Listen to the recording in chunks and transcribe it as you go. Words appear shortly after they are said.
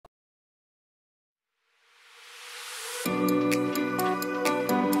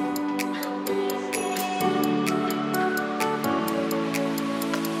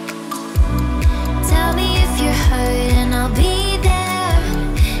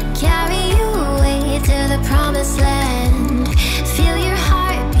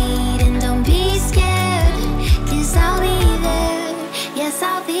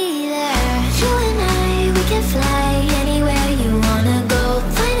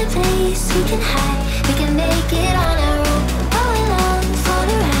can hide, we can make it on our own. Go along for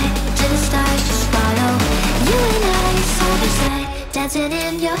the ride, to the stars just follow. You and I side by side, dancing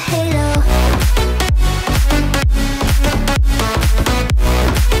in your halo.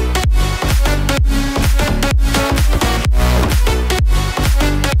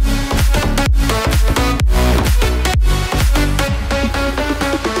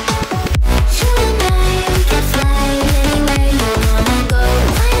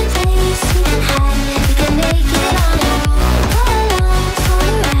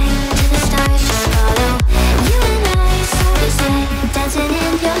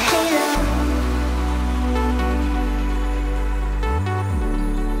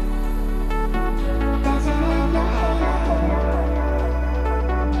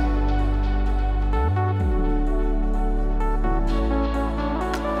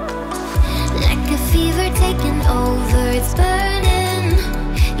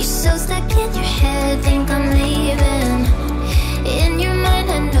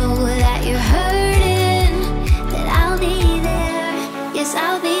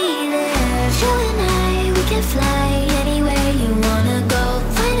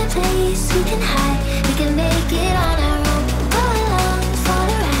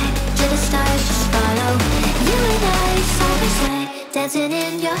 Dancing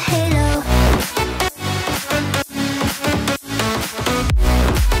in your halo.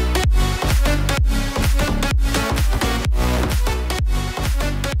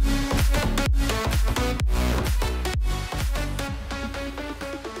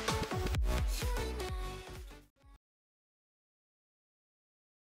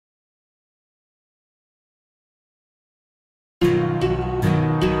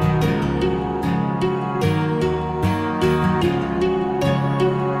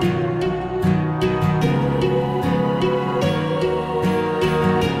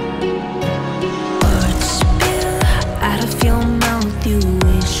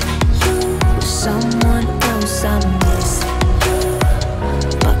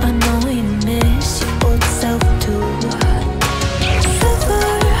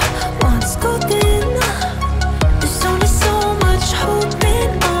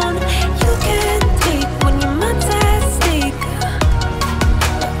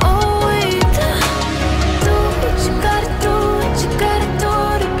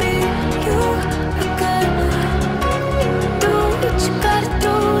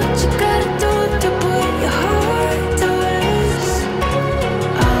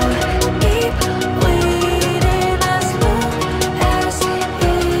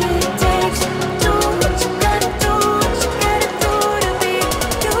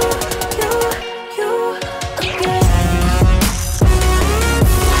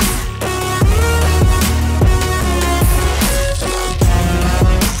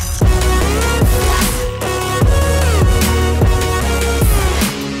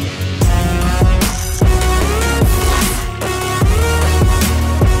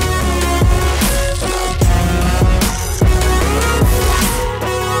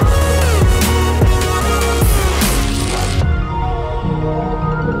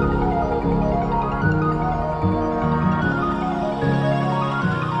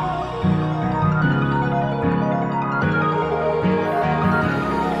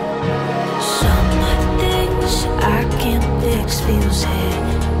 Feels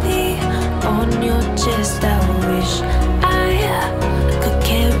heavy on your chest. I wish I could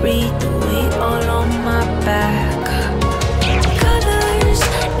carry the weight all on my back. Colors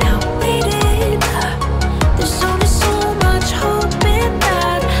now faded. There's only so much hope in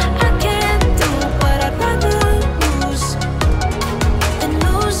that. I can't do what I'd rather lose than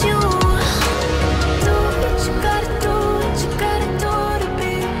lose you. Do what you gotta do, what you gotta do to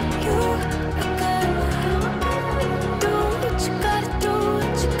be you. I gotta do what you gotta do,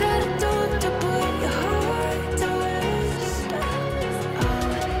 what you gotta do to put your heart to rest. I'll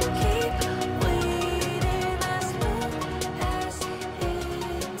keep waiting as long as it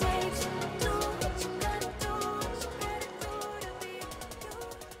takes. Do what you gotta do, what you gotta do to be you.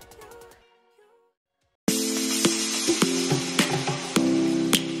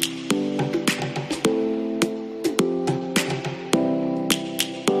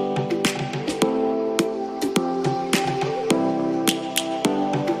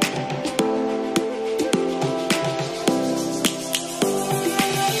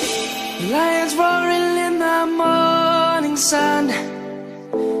 Lions roaring in the morning sun,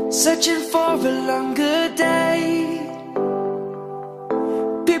 searching for a longer day.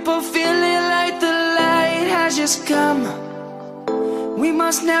 People feeling like the light has just come. We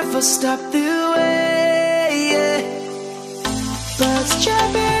must never stop the way. Birds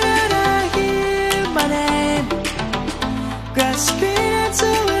chirping and I hear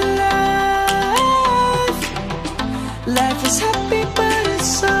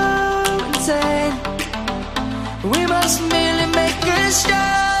must merely make a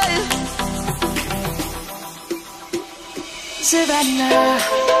start. Savannah,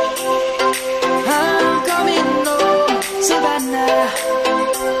 I'm coming home. Savannah,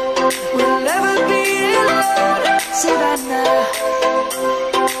 we'll never be alone. Savannah,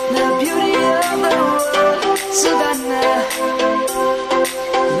 the beauty of the world. Savannah,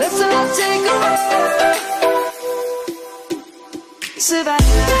 let's all take a walk.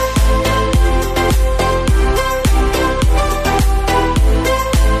 Savannah.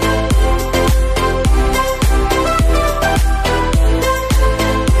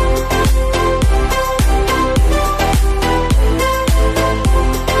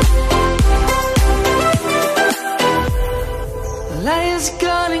 Lion's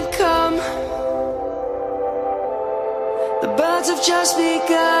gonna come. The birds have just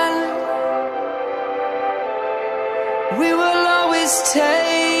begun. We will always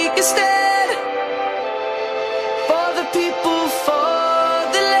take a stand for the people, for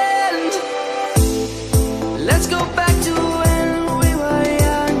the land. Let's go back to when we were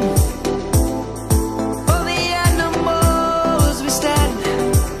young. For the animals we stand.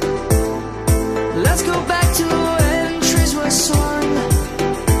 Let's go back to when trees were swung.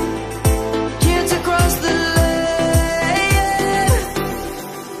 Kids across the land.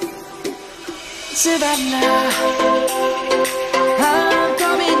 Savannah, I'm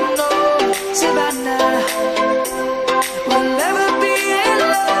coming home. Savannah, we'll never be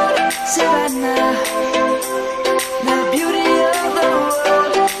alone. Savannah, the beauty of the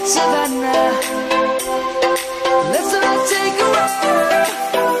world. Savannah, let's all take a walk.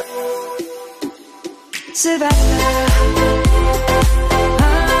 Savannah,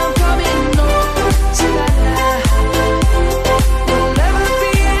 I'm coming home. Savannah, we'll never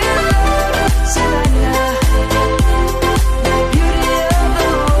be alone. Savannah, the beauty of the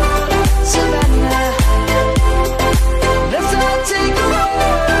world. Savannah, let's all take a walk.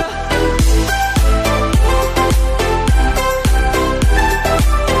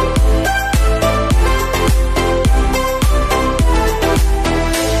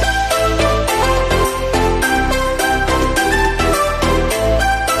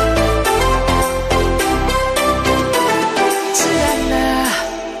 Savannah,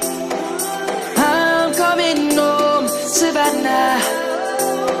 I'm coming home. Savannah,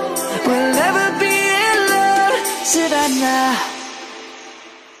 we'll never be alone. Savannah.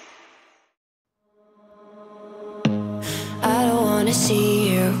 I don't wanna see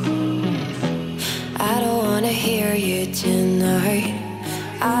you. I don't wanna hear you tonight.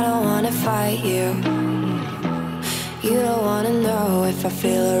 I don't wanna fight you. You don't wanna know if I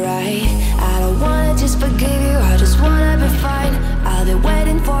feel alright. I don't wanna just forgive you, I just wanna be fine. I'll be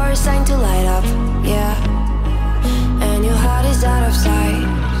waiting for a sign to light up, yeah. And your heart is out of sight.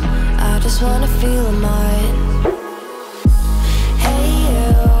 I just wanna feel mine. Hey you,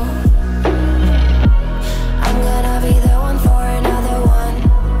 I'm gonna be the one for another one.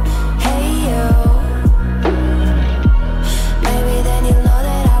 Hey you, maybe then you'll know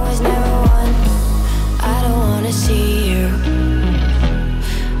that I was never one. I don't wanna see you,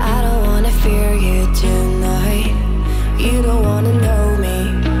 I don't wanna fear you tonight. You don't wanna know me,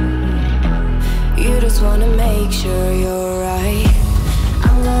 you just wanna make sure you're right.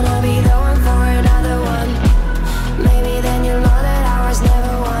 I'm gonna be the one for another one. Maybe then you'll know that I was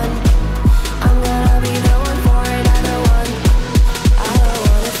never one. I'm gonna be the one for another one. I don't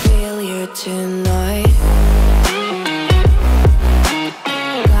wanna feel you tonight.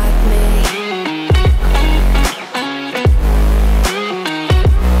 Got me.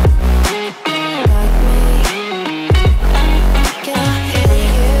 Got me. Can I feel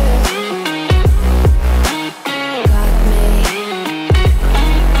you? Got me.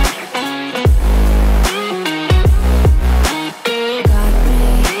 Got me.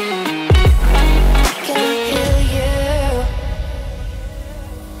 Can I feel you?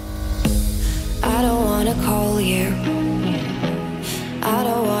 I don't wanna call you. I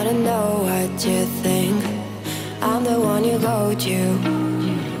don't wanna know what you think. I'm the one you go to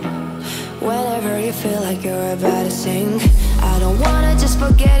whenever you feel like you're about to sink. I don't wanna just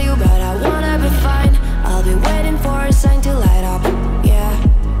forget you, but I wanna be fine. I'll be waiting for a sign to light up, yeah.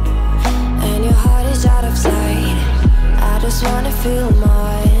 And your heart is out of sight. I just wanna feel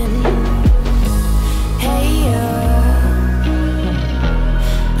mine. Hey you,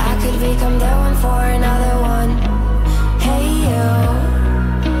 I could become the one for another one. Hey you,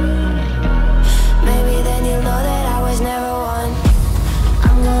 maybe then you'll know that I was never one.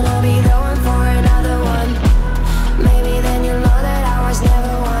 I'm gonna be the one for another one. Maybe then you'll know that I was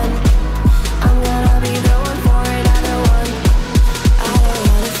never one. I'm gonna be the one for another one. I don't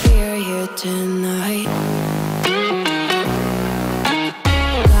wanna fear you tonight.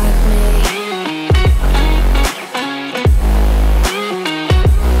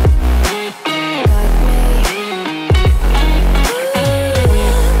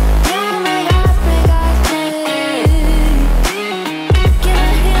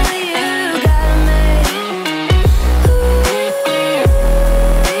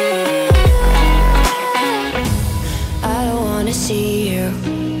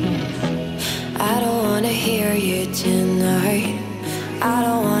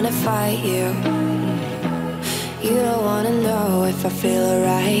 you. You don't wanna know if I feel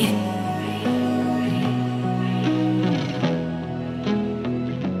alright.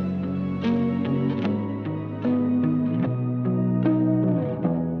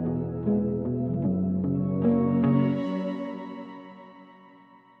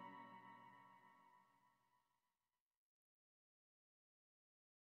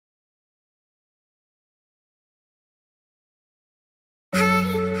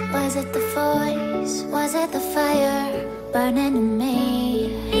 Was it the voice? Was it the fire burning in me?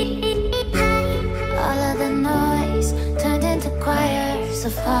 All of the noise turned into choirs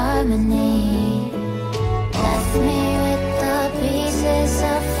of harmony. Left me with the pieces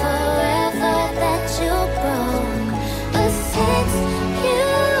of forever that you broke. But since you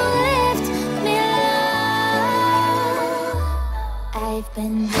left me alone, I've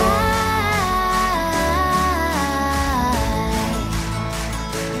been high.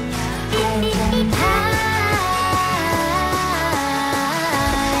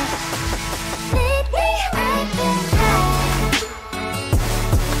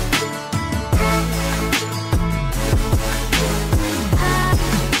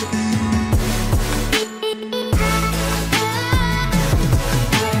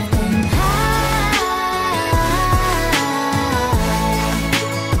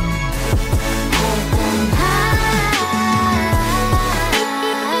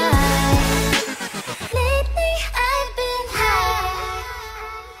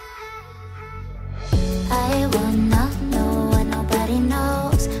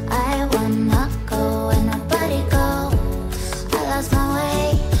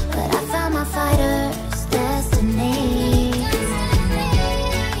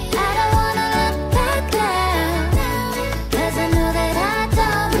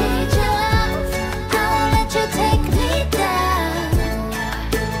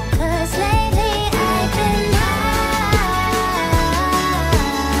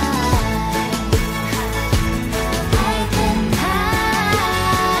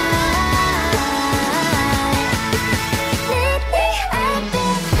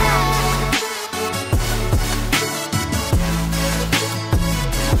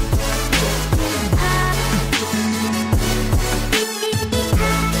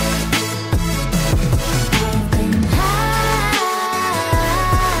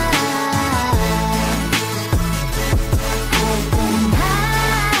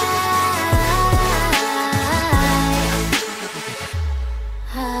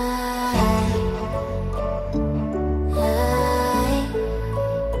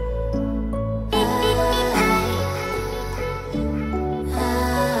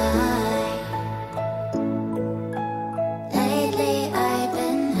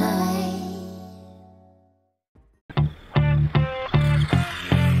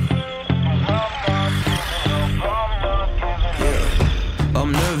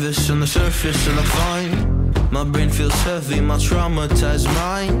 On the surface I look fine. My brain feels heavy, my traumatized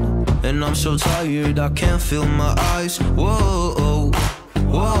mind. And I'm so tired, I can't feel my eyes. Whoa,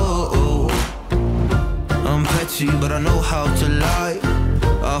 whoa. I'm petty, but I know how to lie.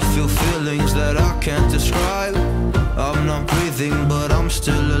 I feel feelings that I can't describe. I'm not breathing, but I'm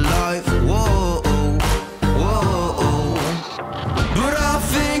still alive. Whoa, whoa. But I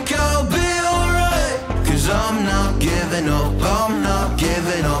think I'll be alright, 'cause I'm not giving up, I'm not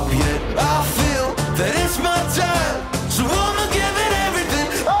giving up yet. I feel that it's my time, so I'ma give it everything.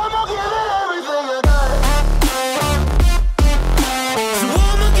 I'ma give it everything I got. So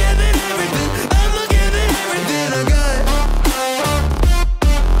I'ma give it everything. I'ma give it everything I got.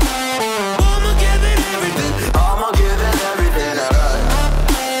 I'ma give it everything. I'ma give it everything I got.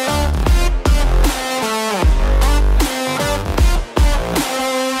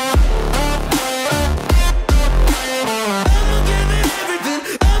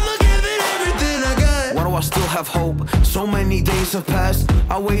 Hope. So many days have passed.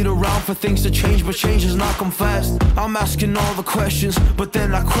 I wait around for things to change, but change has not come fast. I'm asking all the questions, but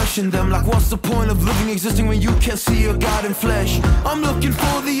then I question them. Like, what's the point of living, existing when you can't see your God in flesh? I'm looking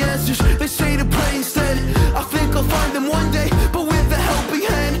for the answers, they say to pray instead. I think I'll find them one day, but with a helping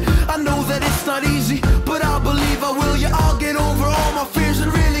hand. I know that it's not easy, but I believe I will. Yeah, I'll get over all my fears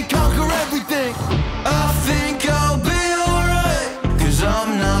and really conquer everything. I think I'll be alright, 'cause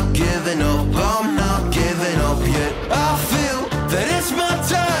I'm not giving up, I'm not giving up yet. I feel that it's my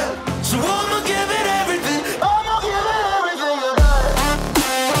time, so I'ma give it everything. I'ma give it everything I got.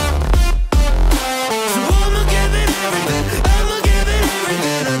 So I'ma give it everything. I'ma give it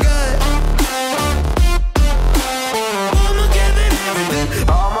everything I got. I'ma give it everything.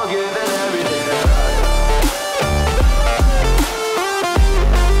 I'ma give it everything I got.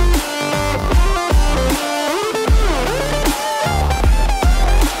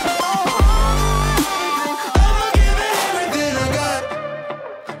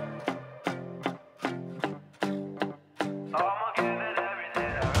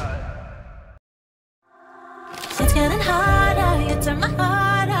 getting harder. You turn my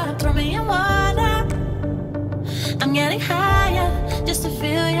heart up, throw me in water. I'm getting higher just to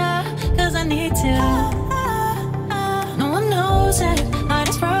feel ya, cause I need to. No one knows it, heart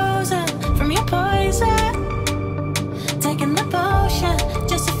is frozen from your poison. Taking the potion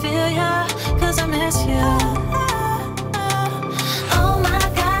just to feel ya, cause I miss you. Oh my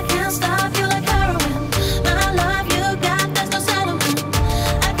God, can't stop you like heroin. My love you got, there's no settlement.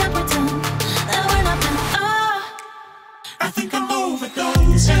 I can't pretend that we're not meant. Oh, I think I'm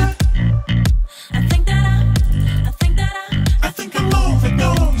overdosing. I think I'm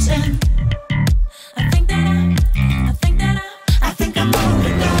overdosing.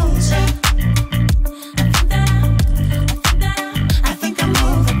 I think I'm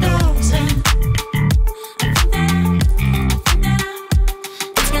overdosing.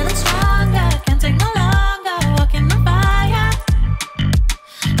 It's getting stronger, can't take no longer. Walking on fire.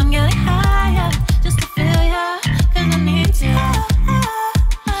 I'm getting higher just to feel ya, cause I need to.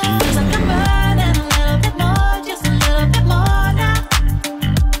 Feels like I'm burning a little bit more, just a little bit more now.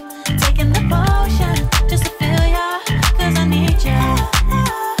 Taking the potion just to feel ya, cause I need you.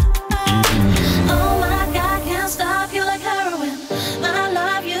 Oh my God, can't stop you like heroin. My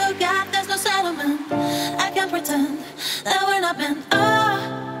love you got, there's no settlement. I can't pretend that we're not meant. Oh,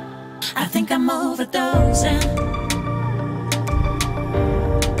 I think I'm overdosing.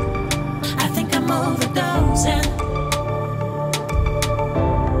 I think I'm overdosing.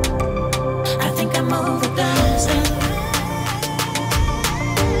 I think I'm overdosing.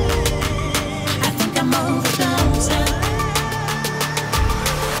 I think I'm overdosing.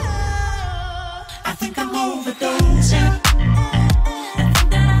 I think I'm overdosing.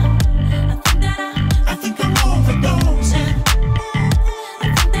 I think I'm overdosing. I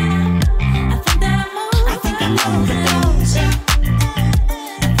think I'm overdosing.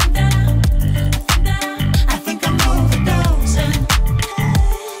 I think I'm overdosing.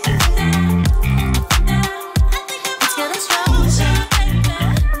 It's getting stronger.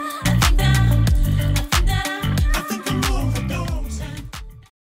 I think I'm overdosing.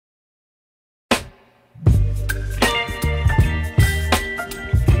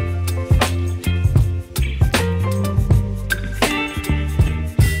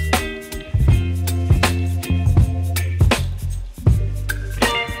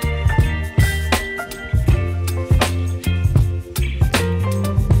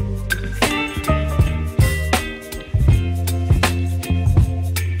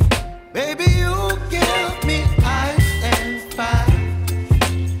 Baby, you give me ice and fire.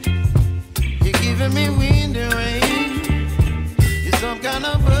 You're giving me wind and rain. You're some kind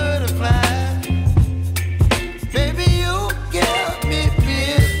of butterfly. Baby, you give me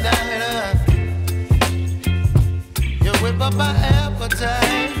midnight. You whip up my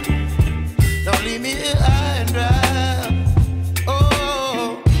appetite. Don't leave me here high and dry.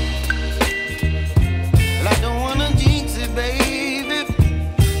 Oh, well, I don't wanna jinx it, baby.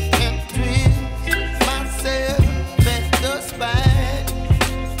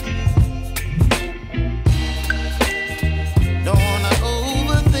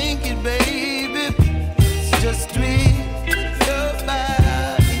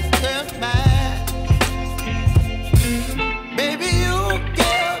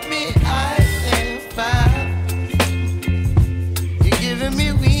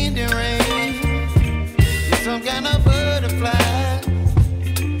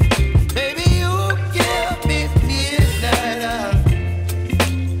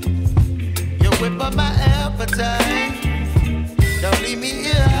 Don't leave me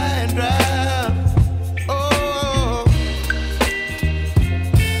here high and dry. Oh,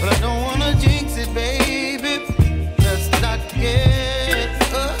 but I don't wanna jinx it, baby. Let's not get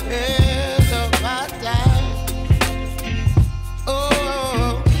ahead of my time.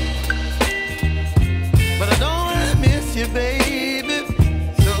 Oh, but I don't wanna miss you, baby.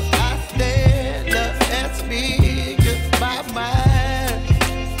 So I stand up and speak just my mind.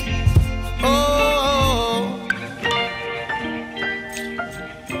 Oh.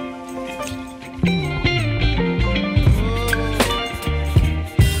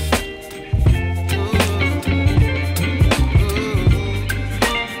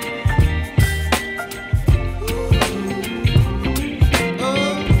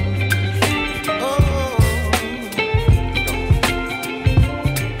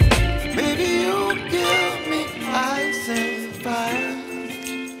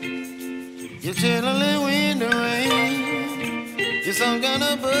 You're chilling wind and rain. You're some kind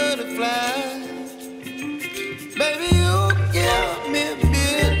of butterfly. Baby, you give me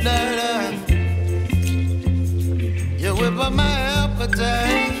midnight. You whip up my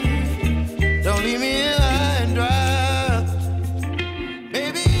appetite. Don't leave me here high and dry.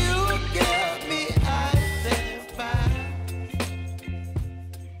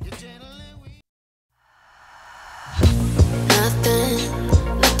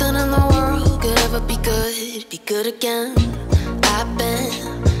 be good again. I've been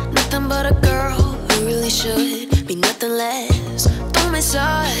nothing but a girl who really should be nothing less. Don't mess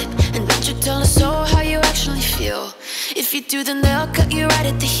up, and don't you tell us so how you actually feel. If you do, then they'll cut you right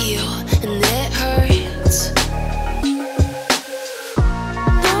at the heel, and it hurts.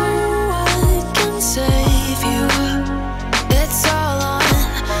 No one can save you. It's all on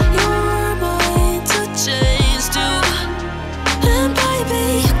your mind to change too. And baby,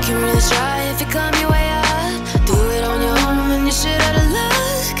 you can really try if you climb your way up. Do it on your own when you're shit out of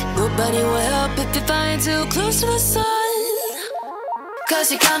luck. Nobody will help if you flying too close to the sun.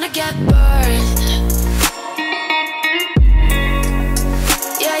 'Cause you're gonna get burned.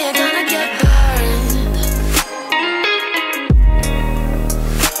 Yeah, you're gonna get burned.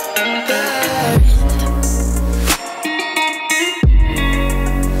 Burned.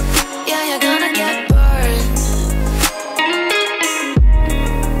 Yeah, you're gonna get burned.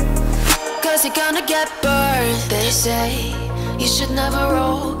 'Cause you're gonna get burned. They say you should never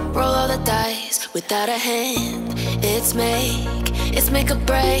roll all the dice without a hand. It's make or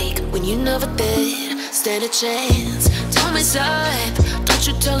break when you never did stand a chance. Don't mess up, don't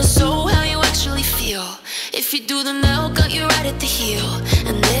you tell us so how you actually feel. If you do, then they'll cut you right at the heel,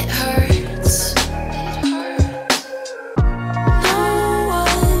 and it hurts. No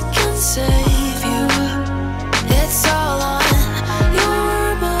one can save you. It's all on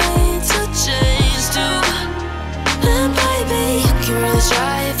your mind to change too. And baby, you can really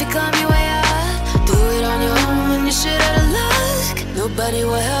try if you climb your way up. Do it on your own when you're shit out of luck. Nobody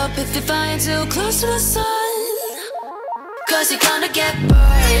will help if you're flying too close to the sun. 'Cause you're gonna get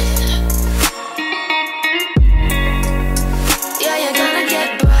burned. Yeah, you're gonna get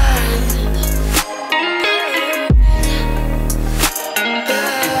burned.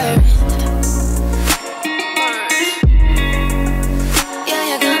 Burned. Yeah,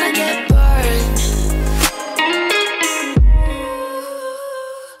 you're gonna get burned.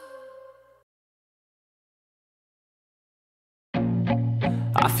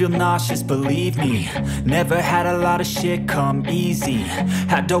 I feel nauseous, believe me. Never had a lot of shit come easy.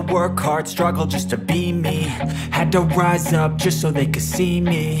 Had to work hard, struggle just to be me. Had to rise up just so they could see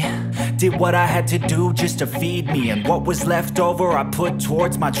me. Did what I had to do just to feed me. And what was left over I put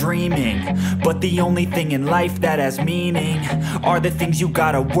towards my dreaming. But the only thing in life that has meaning are the things you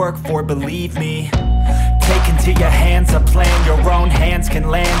gotta work for, believe me. Take into your hands a plan, your own hands can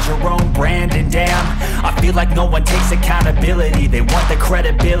land your own brand. And damn, I feel like no one takes accountability. They want the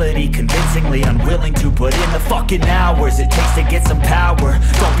credibility, convincingly unwilling to put in the fucking hours it takes to get some power.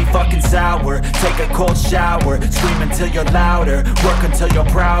 Don't be fucking sour, take a cold shower. Scream until you're louder, work until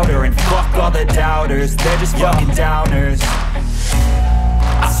you're prouder. And fuck all the doubters, they're just fucking downers.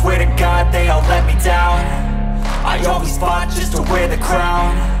 I swear to God they all let me down. I always fought just to wear the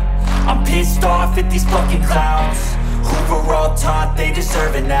crown. I'm pissed off at these fucking clowns who were all taught they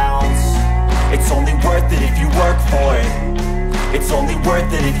deserve an ounce. It's only worth it if you work for it. It's only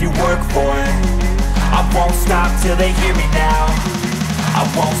worth it if you work for it. I won't stop till they hear me now. I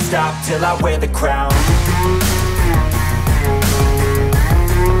won't stop till I wear the crown.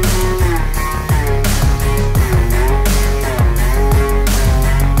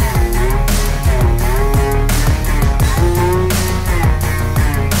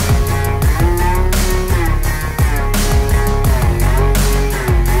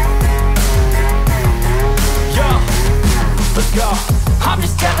 I'm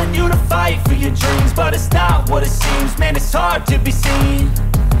just telling you to fight for your dreams, but it's not what it seems. Man, it's hard to be seen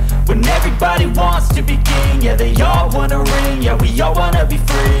when everybody wants to be king. Yeah, they all wanna ring, yeah, we all wanna be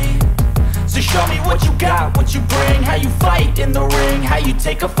free. So show me what you got, what you bring, how you fight in the ring, how you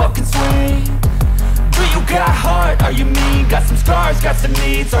take a fucking swing. Do you got heart, are you mean? Got some scars, got some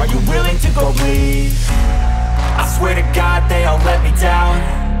needs, are you willing to go bleed? I swear to God they all let me down.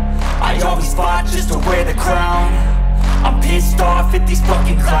 I always fought just to wear the crown. I'm pissed off at these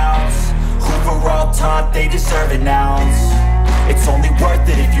fucking clowns who were all taught they deserve an ounce. It's only worth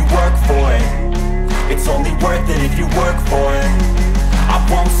it if you work for it. It's only worth it if you work for it. I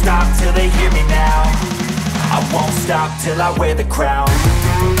won't stop till they hear me now. I won't stop till I wear the crown.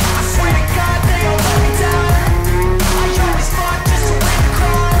 I swear to God they all let me down. I always fought just to wear the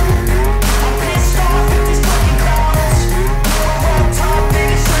crown. I'm pissed off at these fucking clowns who were all taught they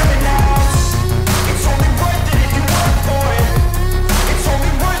deserve an ounce. It's only worth it if you work for it. It's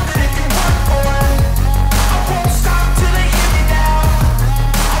only worth it if you work for it. I won't stop till they hear me now.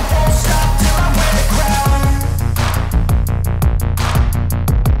 I won't stop till I wear the crown.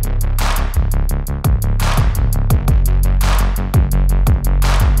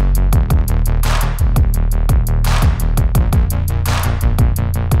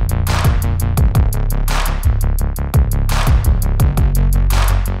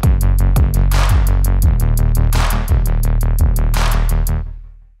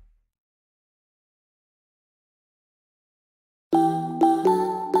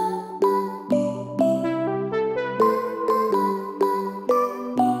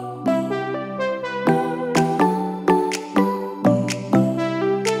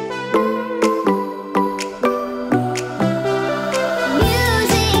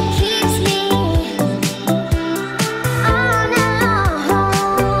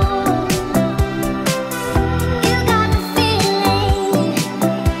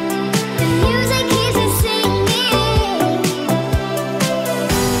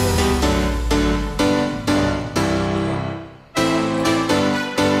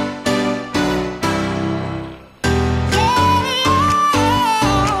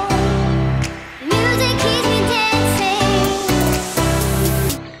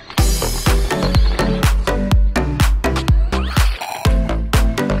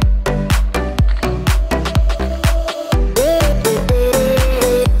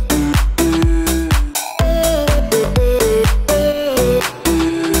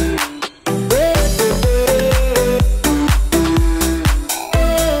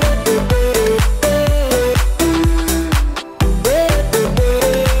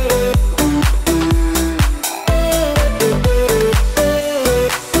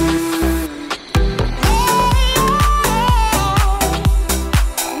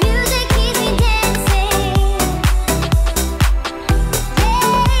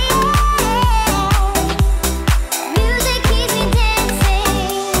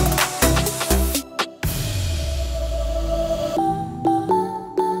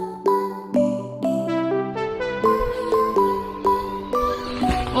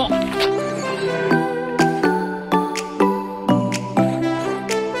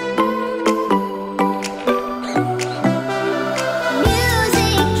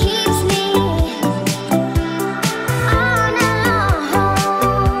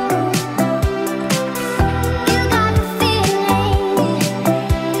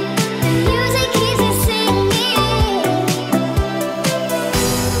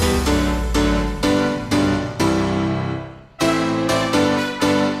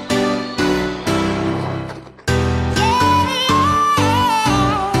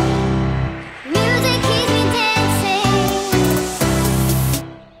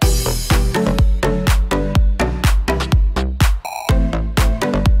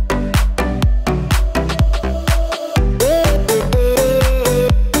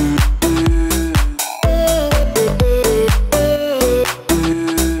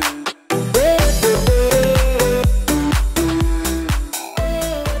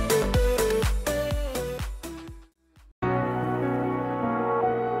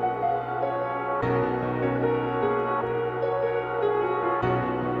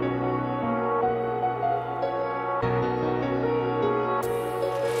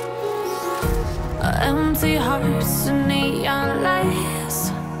 hearts and neon lights.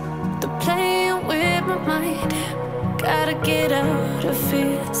 They're playing with my mind. Gotta get out of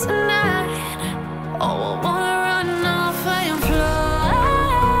here tonight. Oh, I wanna run off and fly.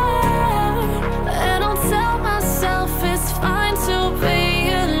 And I'll tell myself it's fine to be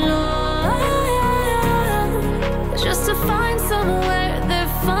alone, just to find somewhere that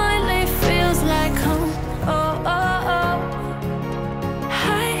finally feels like home. Oh, oh, oh.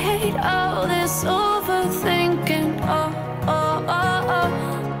 I hate all this overthinking. Oh, oh, oh, oh.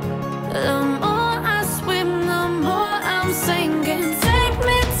 The more I swim, the more I'm sinking. Take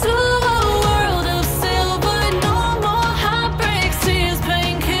me to a world of silver. No more heartbreaks, tears,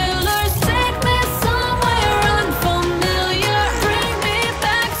 painkillers. Take me somewhere unfamiliar. Bring me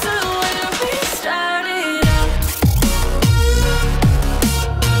back to where we started out.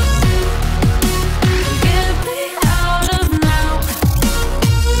 Get me out of now,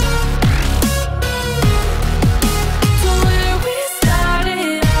 to where we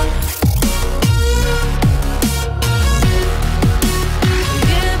started out.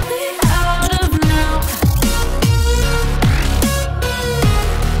 Get me out of now,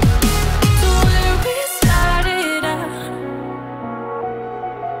 to where we started out.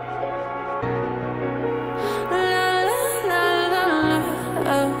 La la la la,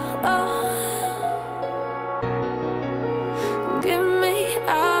 oh, oh. Get me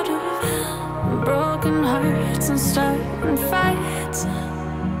out of broken hearts and starting fights,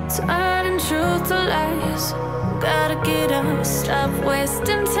 turning truth to lies. Gotta get up, stop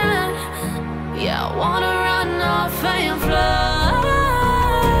wasting time. Yeah, I wanna run off and fly.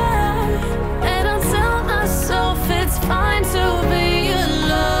 And I'll tell myself it's fine to be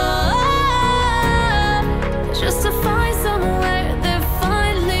alone, just to find somewhere that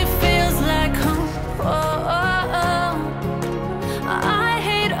finally feels like home. Oh, oh, oh. I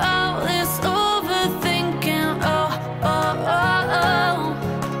hate all this overthinking. Oh, oh, oh, oh.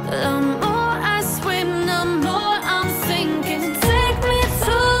 The more I swim, the more I'm sinking. Take me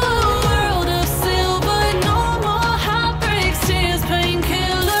to a world of silver. No more heartbreaks, tears,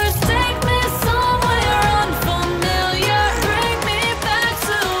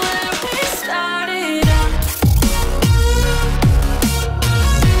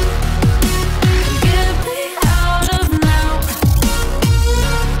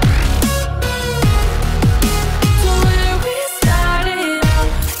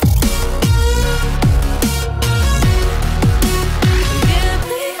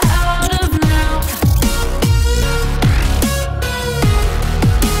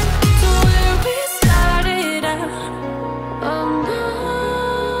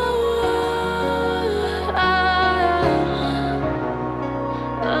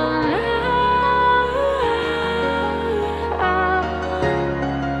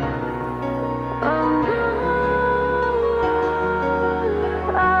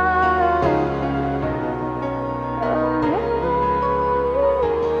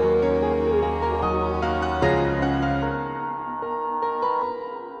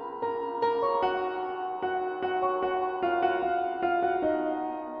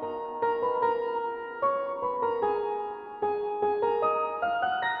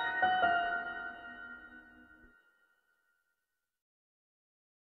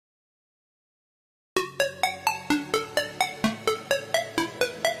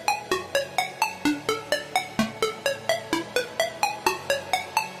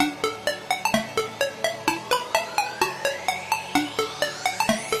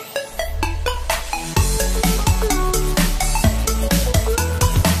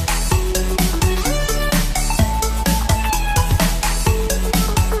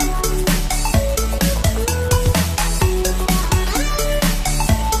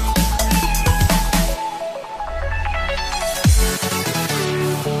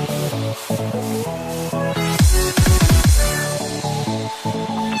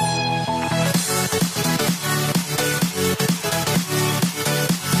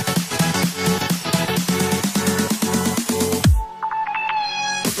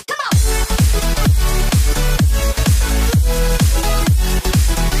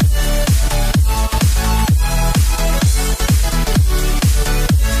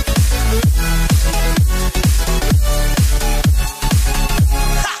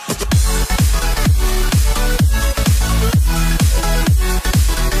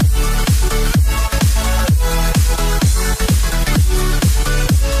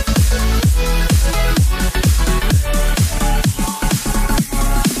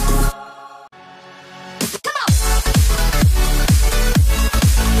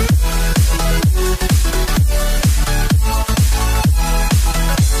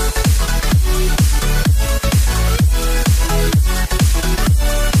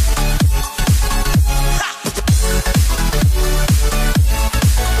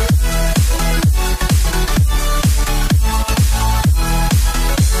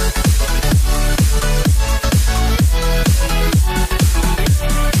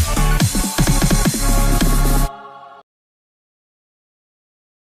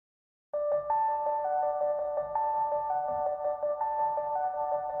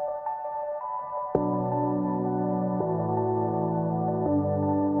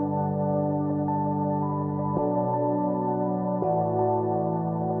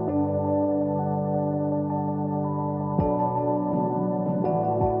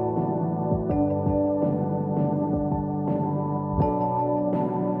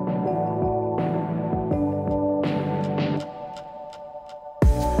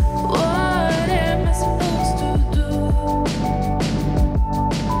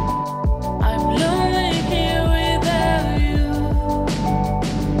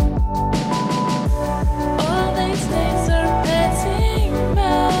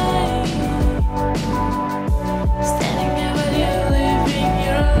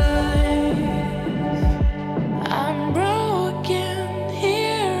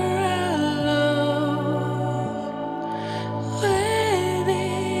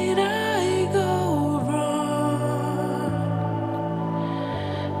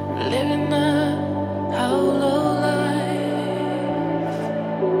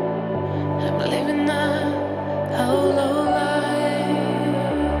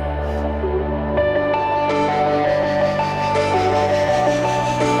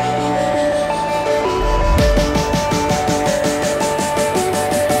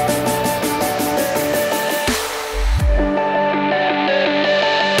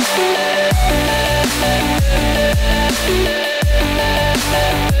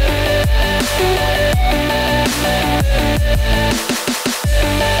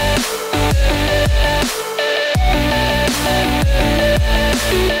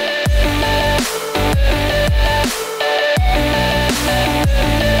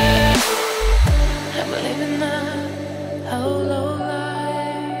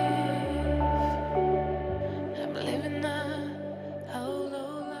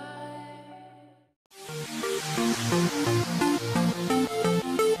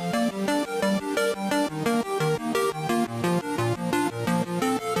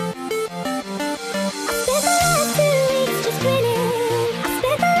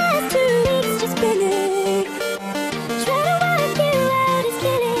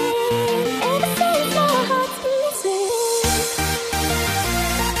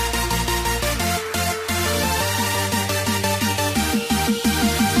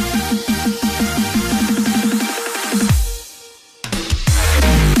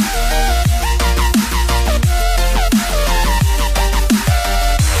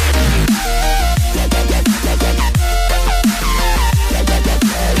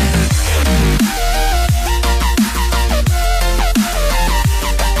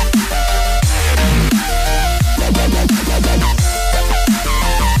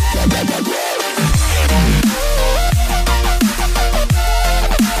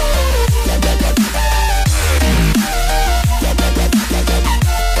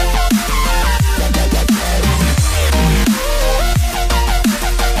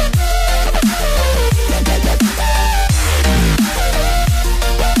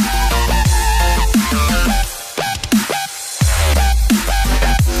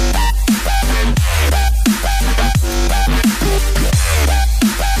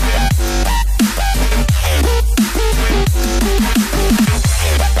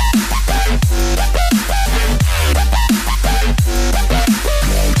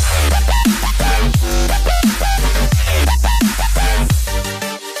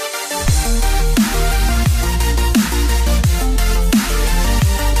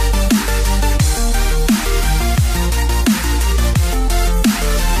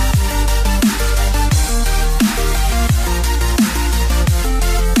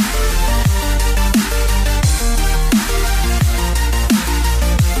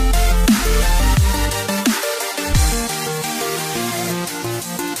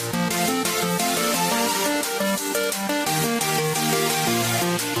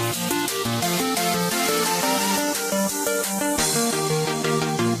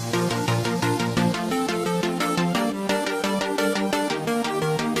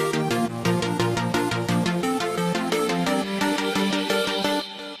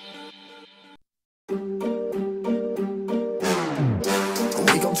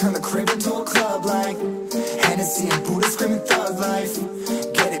 turn the crib into a club like Hennessy and Buddha screaming thug life.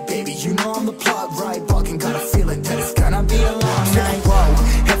 Get it, baby, you know I'm the plug, right? Fucking got a feeling that it's gonna be a long night.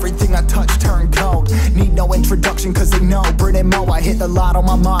 Whoa, everything I touch turn cold. Need no introduction cause they know Brehm Mo. I hit the lotto,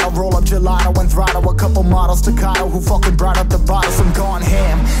 my motto, roll up gelato and throttle a couple models staccato who fucking brought up the bottles. I'm gone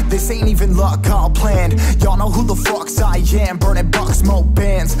ham, this ain't even luck, all planned. Y'all know who the fucks I am, burning bucks, smoke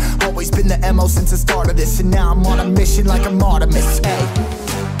bands. Always been the MO since the start of this, and now I'm on a mission like I'm Artemis. Hey,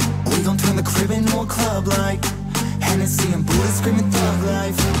 we gon' turn the crib into a club like Hennessy and Buddha screaming thug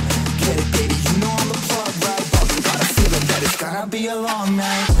life. Get it, baby, you know I'm the plug, right? Fucking got a feeling that it's gonna be a long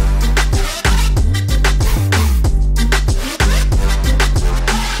night.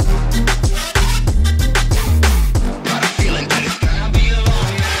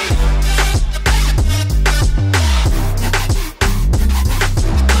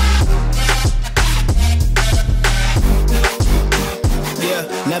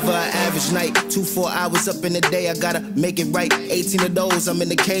 Never an average night, 2-4 hours up in the day, I gotta make it right. 18 of those, I'm in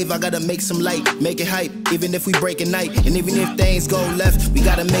the cave, I gotta make some light, make it hype, even if we break at night. And even if things go left, we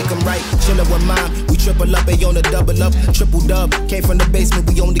gotta make them right. Chillin' with mine, we triple up, they on the double up, triple dub. Came from the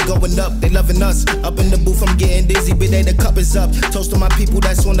basement, we only going up, they loving us. Up in the booth, I'm getting dizzy, but they the cup is up. Toast to my people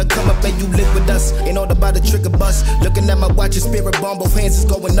that's on the come up, and you live with us. Ain't all about the trigger bus. Looking at my watch, your spirit bomb, both hands is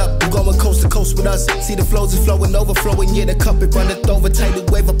going up. You going coast to coast with us. See the flows is flowing, overflowing, yeah, the cup it runneth over, tidal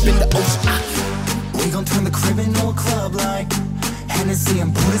wave up in the ocean. We gon' turn the crib into a club like Hennessy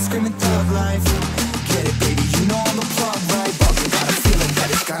and Buddha screaming thug life. Get it, baby, you know I'm the plug, right? Fucking got a feeling that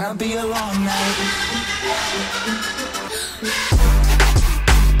it's gonna be a long night.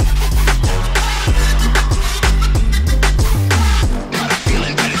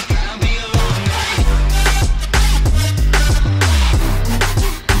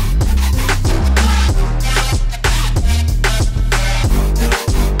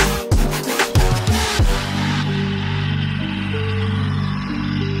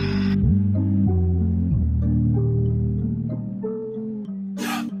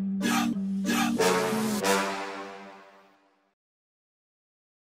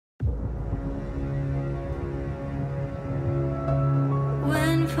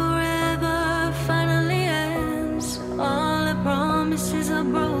 When forever finally ends, all the promises are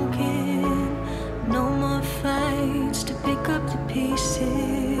broken. No more fights to pick up the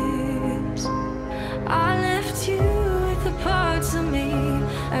pieces. I left you with the parts of me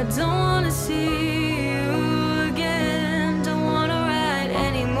I don't wanna see you again. Don't wanna write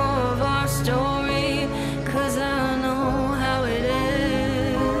any more of our story, 'cause I know how it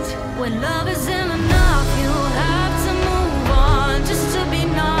is. When love isn't enough, you have to move on just to be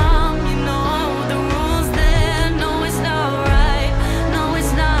numb. You know the rules there. No, it's not right. No,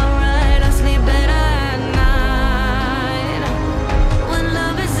 it's not right. I sleep better at night. When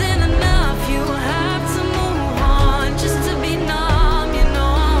love isn't enough, you have to move on just to be numb. You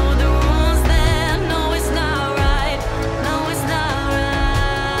know the rules there. No, it's not right. No, it's not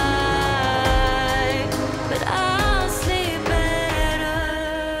right. But I'll sleep better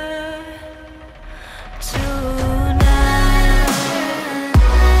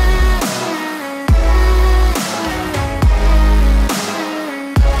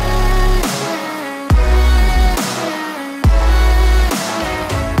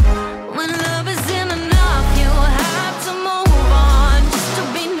when love isn't enough, you have to move on just to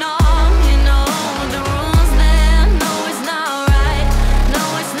be numb. You know the rules there. No, it's not right. No,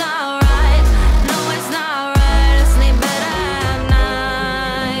 it's not right. No, it's not right. I sleep better at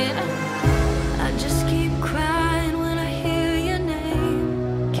night. I just keep crying when I hear your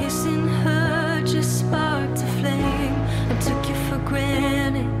name. Kissing her just sparked a flame. I took you for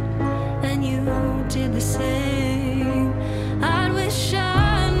granted, and you did the same. I wish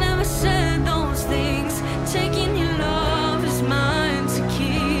I never said those things. Taking your love is mine to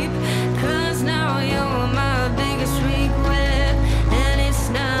keep, 'cause now you're my biggest regret, and it's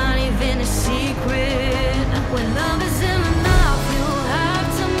not even a secret. When love isn't enough, you have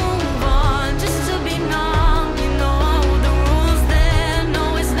to move on just to be numb. You know the rules there. No,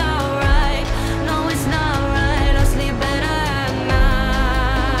 it's not right. No, it's not right. I sleep better at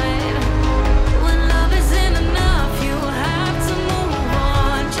night. When love isn't enough, you have to move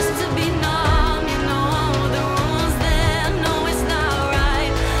on just to be numb. You know the rules there. No, it's not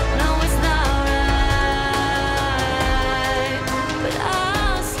right. No, it's not right. But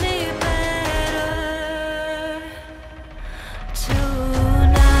I'll sleep better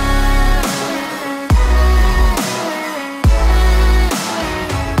tonight.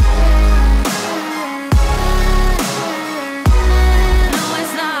 No,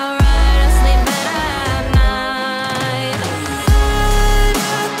 it's not right. I sleep better at night.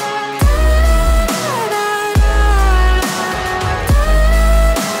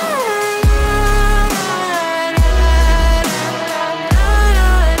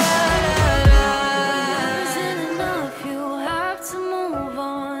 Isn't enough, you have to move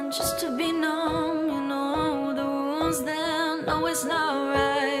on just to be numb. You know the rules then. No, it's not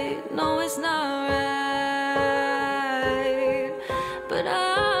right. No, it's not right. But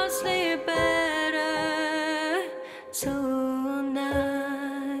I'll sleep better tonight.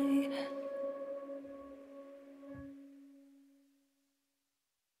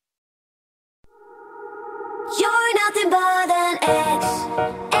 You're nothing but an ex,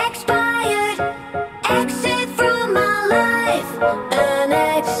 expired, exit from my life. An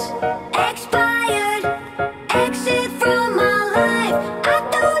ex, expired, exit from my life. I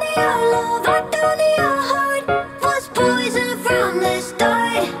thought your love, I thought your heart was poison from the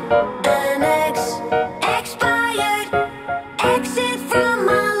start.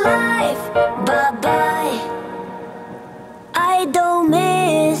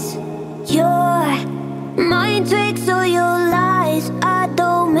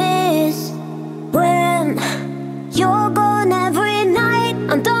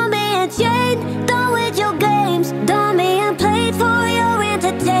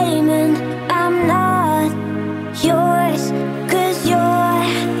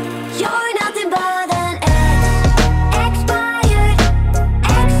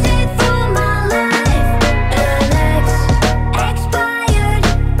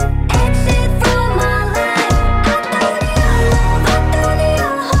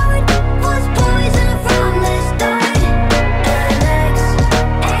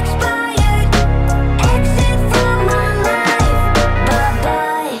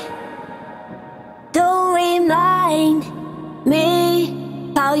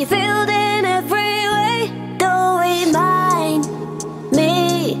 how you feel in every way. Don't remind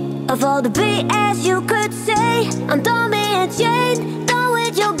me of all the BS you could say. I'm done being chained, done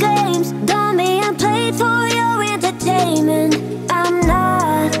with your games, done being played for your entertainment. I'm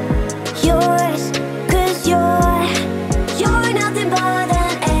not yours, 'cause you're nothing but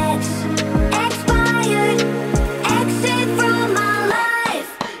an expired exit from my life.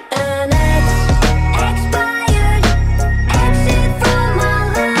 An expired exit from my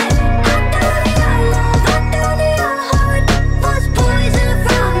life. I don't need your love, I don't need your heart, was poison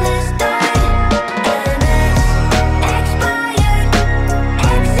from the start. An expired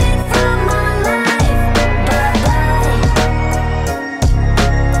exit from my life. Bye-bye.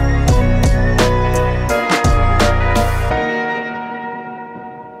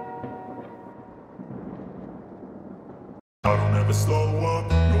 I don't ever slow up,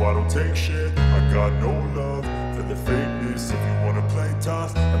 no I don't take shit. I got no love for the fakeness. If you wanna play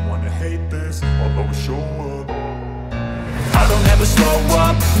tough and wanna hate this, I'll always show up. I don't ever slow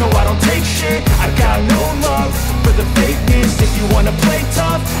up, no I don't take shit. I got no love for the fakeness. If you wanna play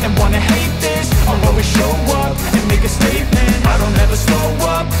tough and wanna hate this, I'll always show up and make a statement. I don't ever slow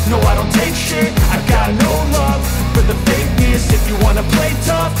up, no I don't take shit. I got no love for the fakeness. If you wanna play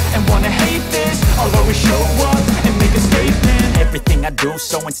tough and wanna hate this, I'll always show up and make a statement. Everything I do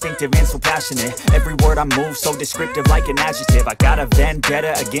so instinctive and so passionate. Every word I move so descriptive like an adjective. I got a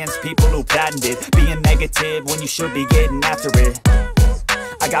vendetta against people who patented being negative when you should be getting after it.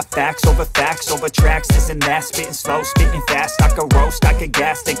 I got facts over tracks, this and that. Spitting slow, spitting fast. I could roast, I could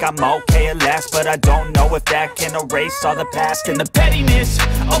gas. Think I'm okay at last, but I don't know if that can erase all the past. And the pettiness,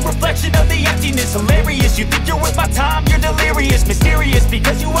 a reflection of the emptiness. Hilarious, you think you're worth my time, you're delirious. Mysterious,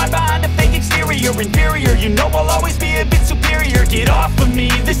 because you hide behind a fake exterior. Inferior, you know I'll always be a bit superior. Get off of me,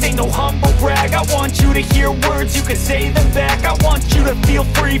 this ain't no humble brag. I want you to hear words, you can say them back. I want you to feel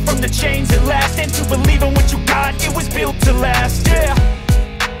free from the chains at last, and to believe in what you got, it was built to last, yeah.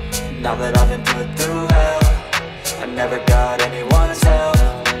 Now that I've been put through hell, I never got anyone's help.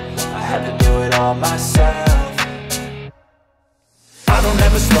 I had to do it all myself. I don't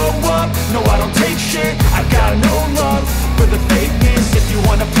ever slow up, no I don't take shit. I got no love for the fakeness. If you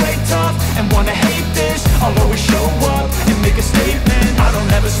wanna play tough and wanna hate this, I'll always show up and make a statement. I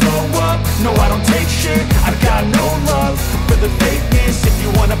don't ever slow up, no I don't take shit. I got no love for the fakeness. If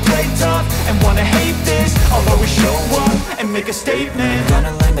you wanna play tough and wanna hate this, I'll always show up and make a statement.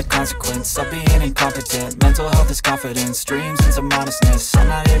 Gonna learn the consequence of being incompetent. Mental health is confidence, dreams and some modestness. I'm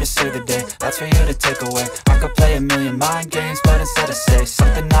not here to save the day, that's for you to take away. I could play a million mind games, but instead I say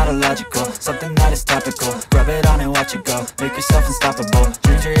something not illogical, something that is topical. Rub it on and watch it go, make yourself unstoppable.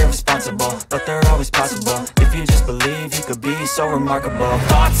 Dreams are irresponsible, but they're always possible. If you just believe, you could be so remarkable.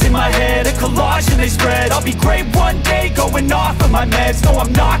 Thoughts in my head, a collage and they spread. I'll be great one day, going off of my meds. No,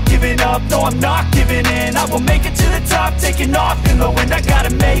 I'm not giving up, no, I'm not giving in. I will make it to the top, taking off in the wind. I gotta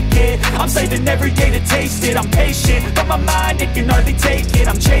make it, I'm saving every day to taste it. I'm patient, but my mind, it can hardly take it.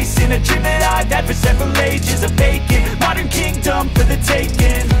 I'm chasing a dream that I've had for several ages. A vacant, modern kingdom for the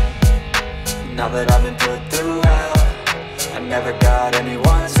taking. Now that I've been put through hell, I never got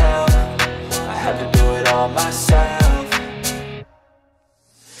anyone's help. I had to do it all myself.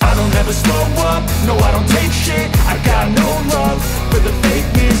 I don't ever slow up, no I don't take shit. I got no love for the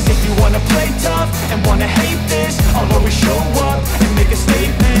fakeness. If you wanna play tough and wanna hate this, I'll always show up and make a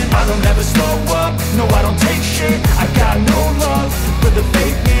statement. I don't ever slow up, no I don't take shit. I got no love for the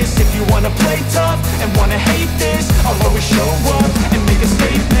fakeness. If you wanna play tough and wanna hate this, I'll always show up and make a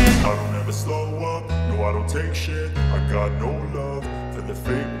statement. I don't ever slow up, no I don't take shit. I got no love for the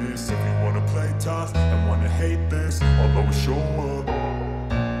fakeness. If you wanna play tough and wanna hate this, I'll always show up.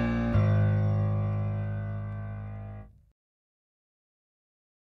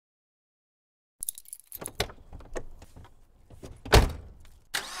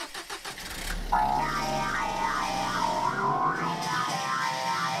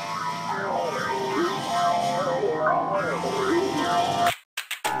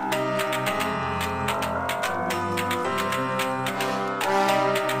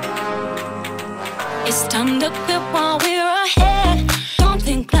 It's time to quit while we're ahead. Don't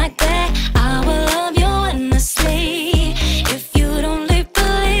think like that. I will love you endlessly. If you don't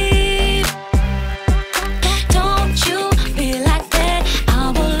believe, don't you be like that.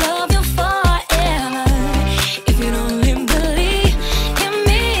 I will love you forever. If you don't believe in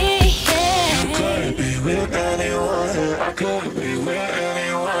me, yeah. You could be with anyone, I could be with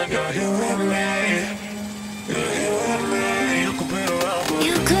anyone. You're here with me, you're here with me. You could be around,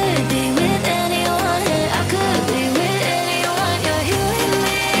 You could be with anyone. I could be with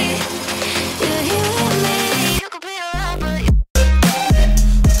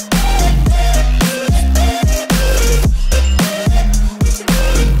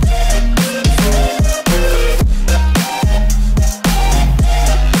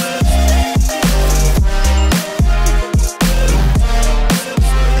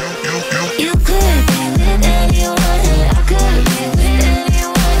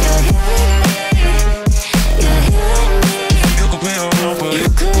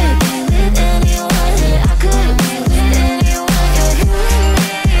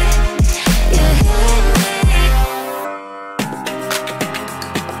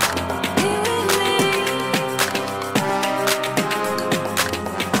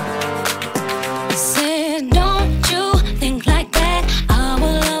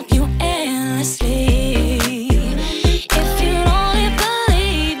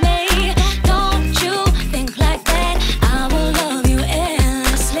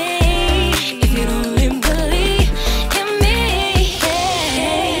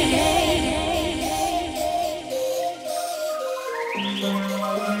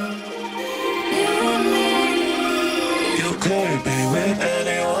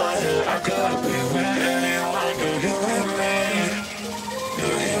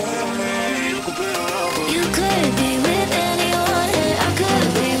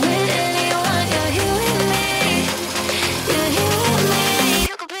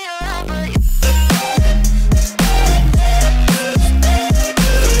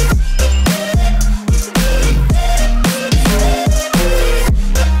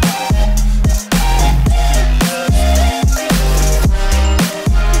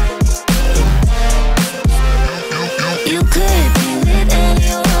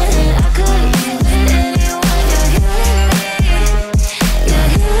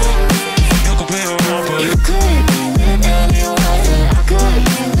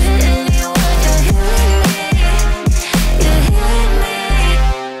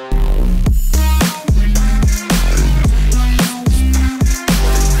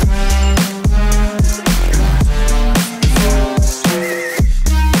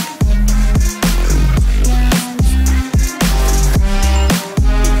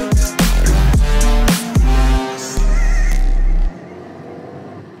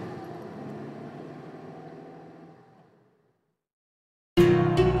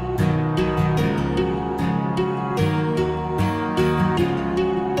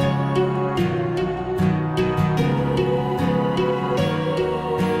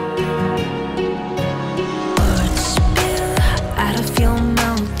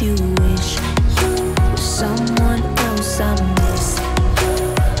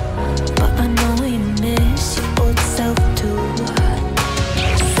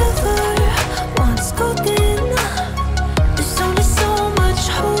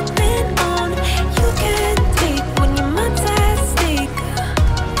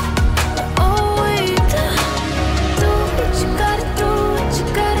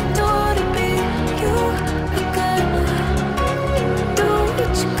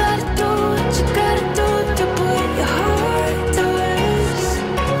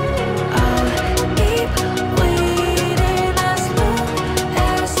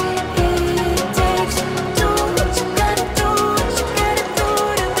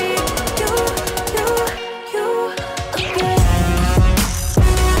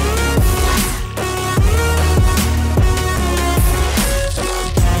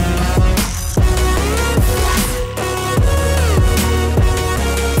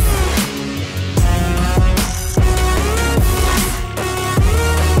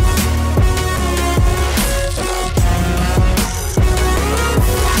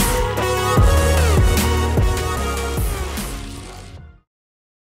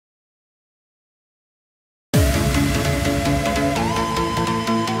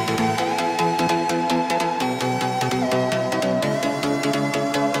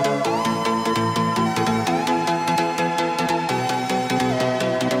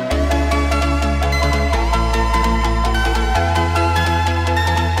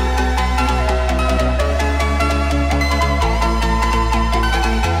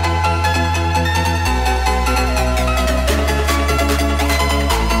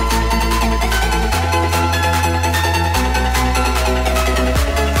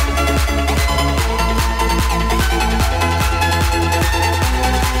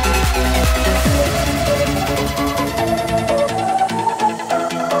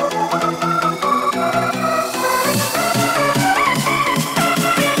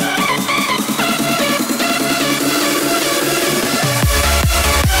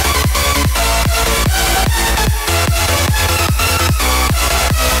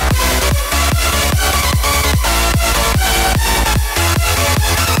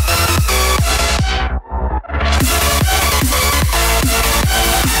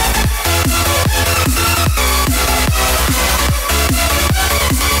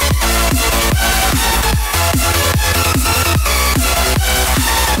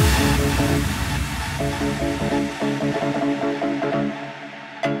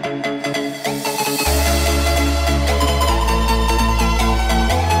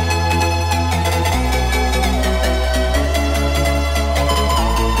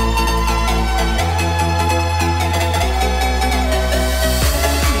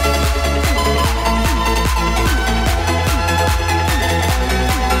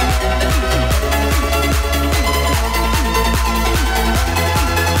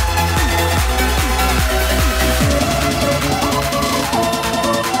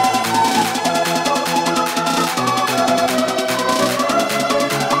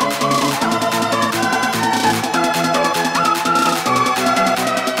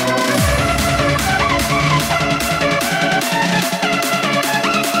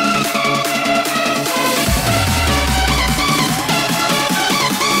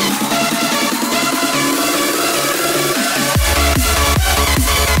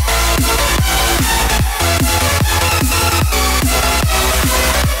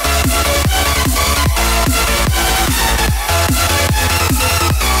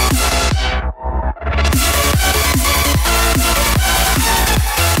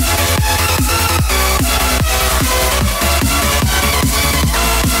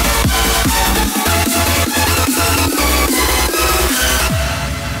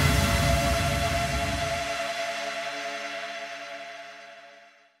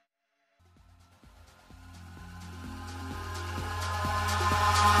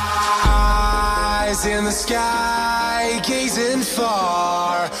eyes in the sky, gazing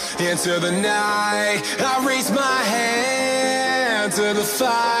far into the night. I raise my hand to the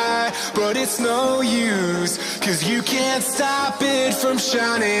fire, but it's no use, 'cause you can't stop it from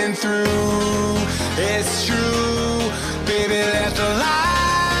shining through. It's true, baby, let the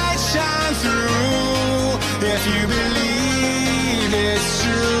light shine through. If you believe it's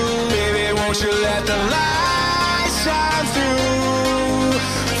true, baby, won't you let the light shine through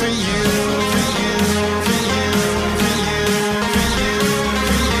for you, for you, for you, for you, for you, for you, for you,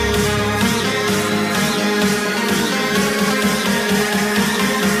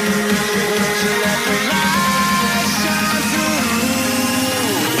 won't you let the light shine through.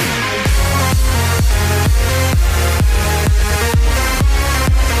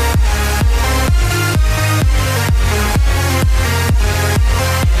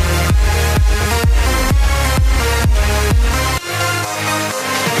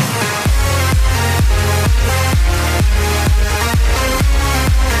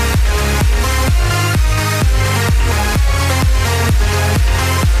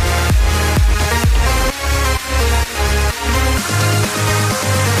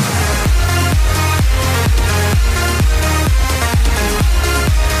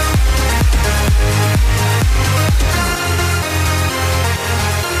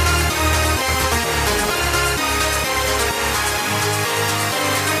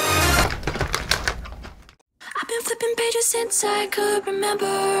 Since I could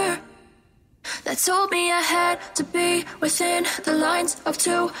remember, that told me I had to be within the lines of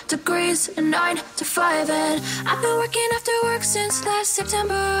 2 degrees and 9 to 5. And I've been working after work since last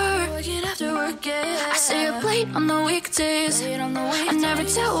September. Working after work, yeah. I stay up late on the weekdays. I never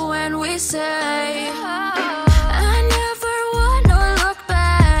tell when we say. I never wanna look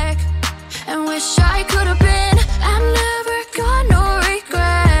back and wish I could have been. I'm never gonna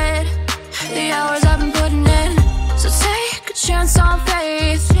regret the hours I've been putting in. So take a chance on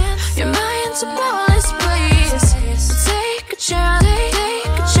faith. Your mind's a boundless place. So take a chance,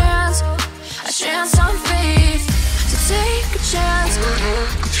 take a chance on faith. So take a chance,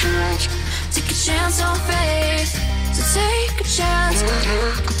 take a chance on faith. So take a chance.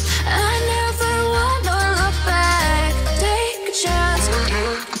 I never wanna look back. Take a chance,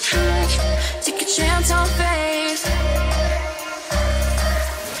 take a chance on faith.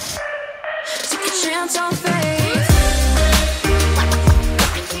 Take a chance on faith.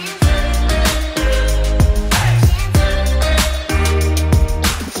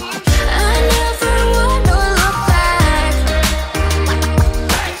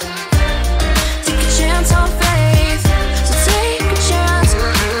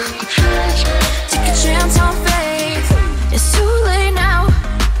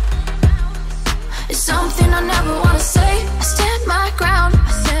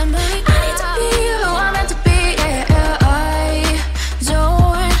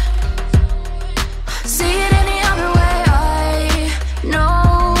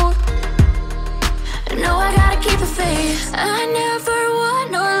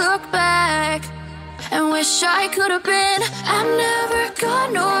 I could have been. I'm never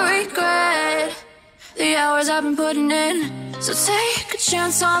gonna regret the hours I've been putting in. So take a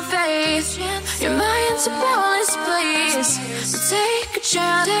chance on faith. Your mind's a boundless place. So take a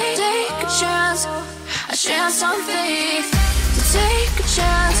chance, take a chance on faith. So take a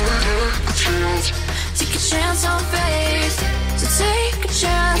chance, take a chance on faith. So take a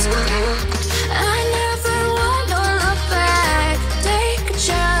chance. I never wanna look back. Take a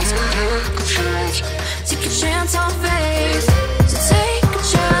chance, take a chance on faith. So take a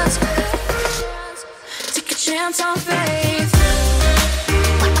chance, take a chance on faith.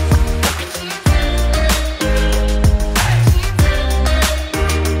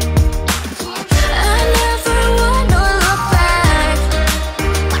 I never wanna look back.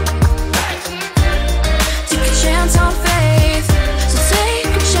 Take a chance on faith. So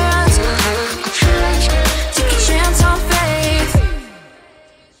take a chance, take a chance on faith.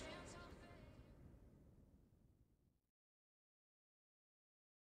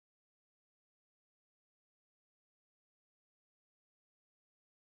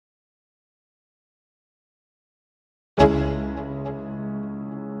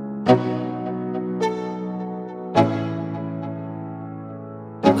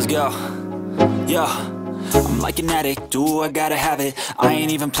 Let's go. Yo, I'm like an addict, do I gotta have it. I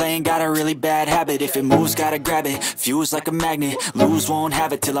ain't even playing, got a really bad habit. If it moves, gotta grab it, fuse like a magnet. Lose, won't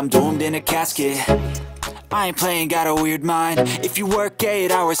have it till I'm doomed in a casket. I ain't playing, got a weird mind. If you work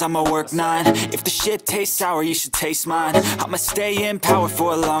 8 hours, I'ma work 9. If the shit tastes sour, you should taste mine. I'ma stay in power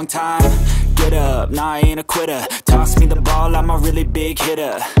for a long time. Get up, nah, I ain't a quitter. Toss me the ball, I'm a really big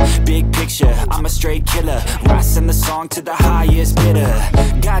hitter. Big picture, I'm a straight killer. I send the song to the highest bidder.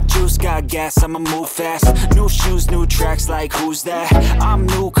 Got juice, got gas, I'ma move fast. New shoes, new tracks, like who's that? I'm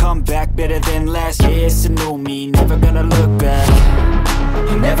new, come back, better than last. Yeah, it's a new me, never gonna look back.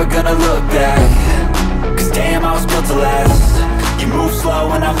 Never gonna look back. Cause damn, I was built to last. You move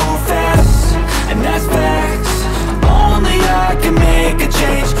slow and I move fast, and that's facts. Only I can make a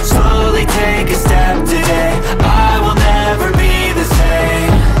change. Slowly take a step today. I will never be the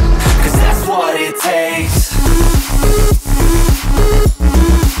same. Cause that's what it takes.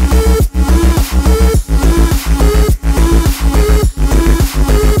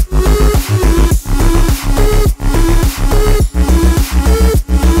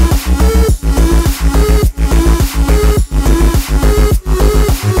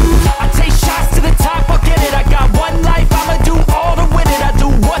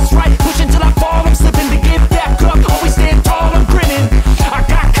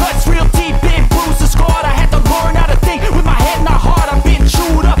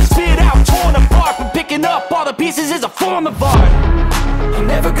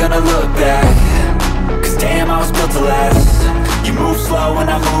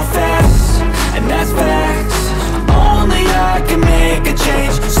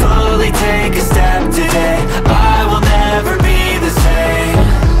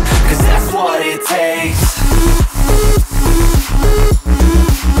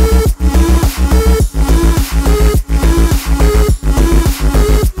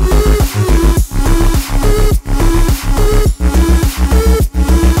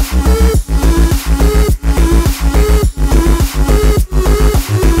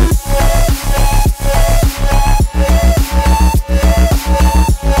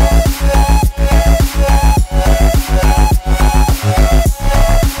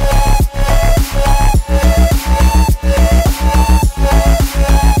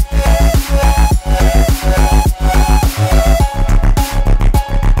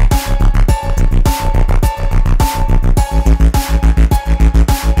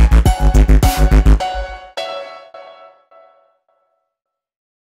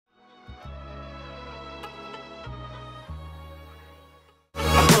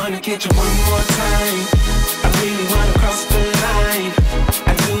 Get you one more time. I really wanna cross the line.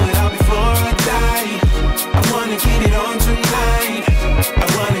 I do it all before I die. I wanna get it on tonight. I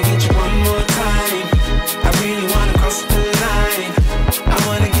wanna get you one more time. I really wanna cross the line. I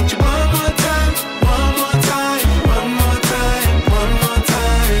wanna get you one more time, one more time, one more time, one more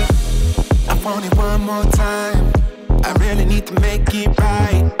time. I want it one more time. I really need to make it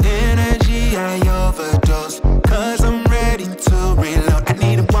right. Energy I overdose, cause I'm ready to reload. I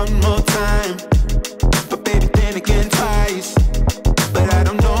need it one more time, but baby then again twice. But I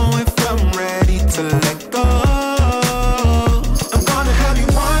don't know if I'm ready to let go. I'm gonna have you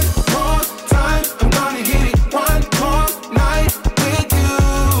one more time. I'm gonna hit it one more night with you,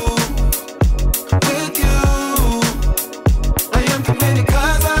 with you. I am committed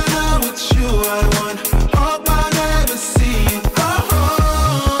cause I know it's you I want. Hope I never see you go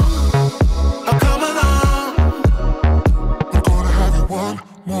home. Oh, come along. I'm gonna have you one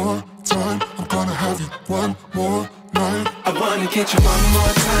more time. I'm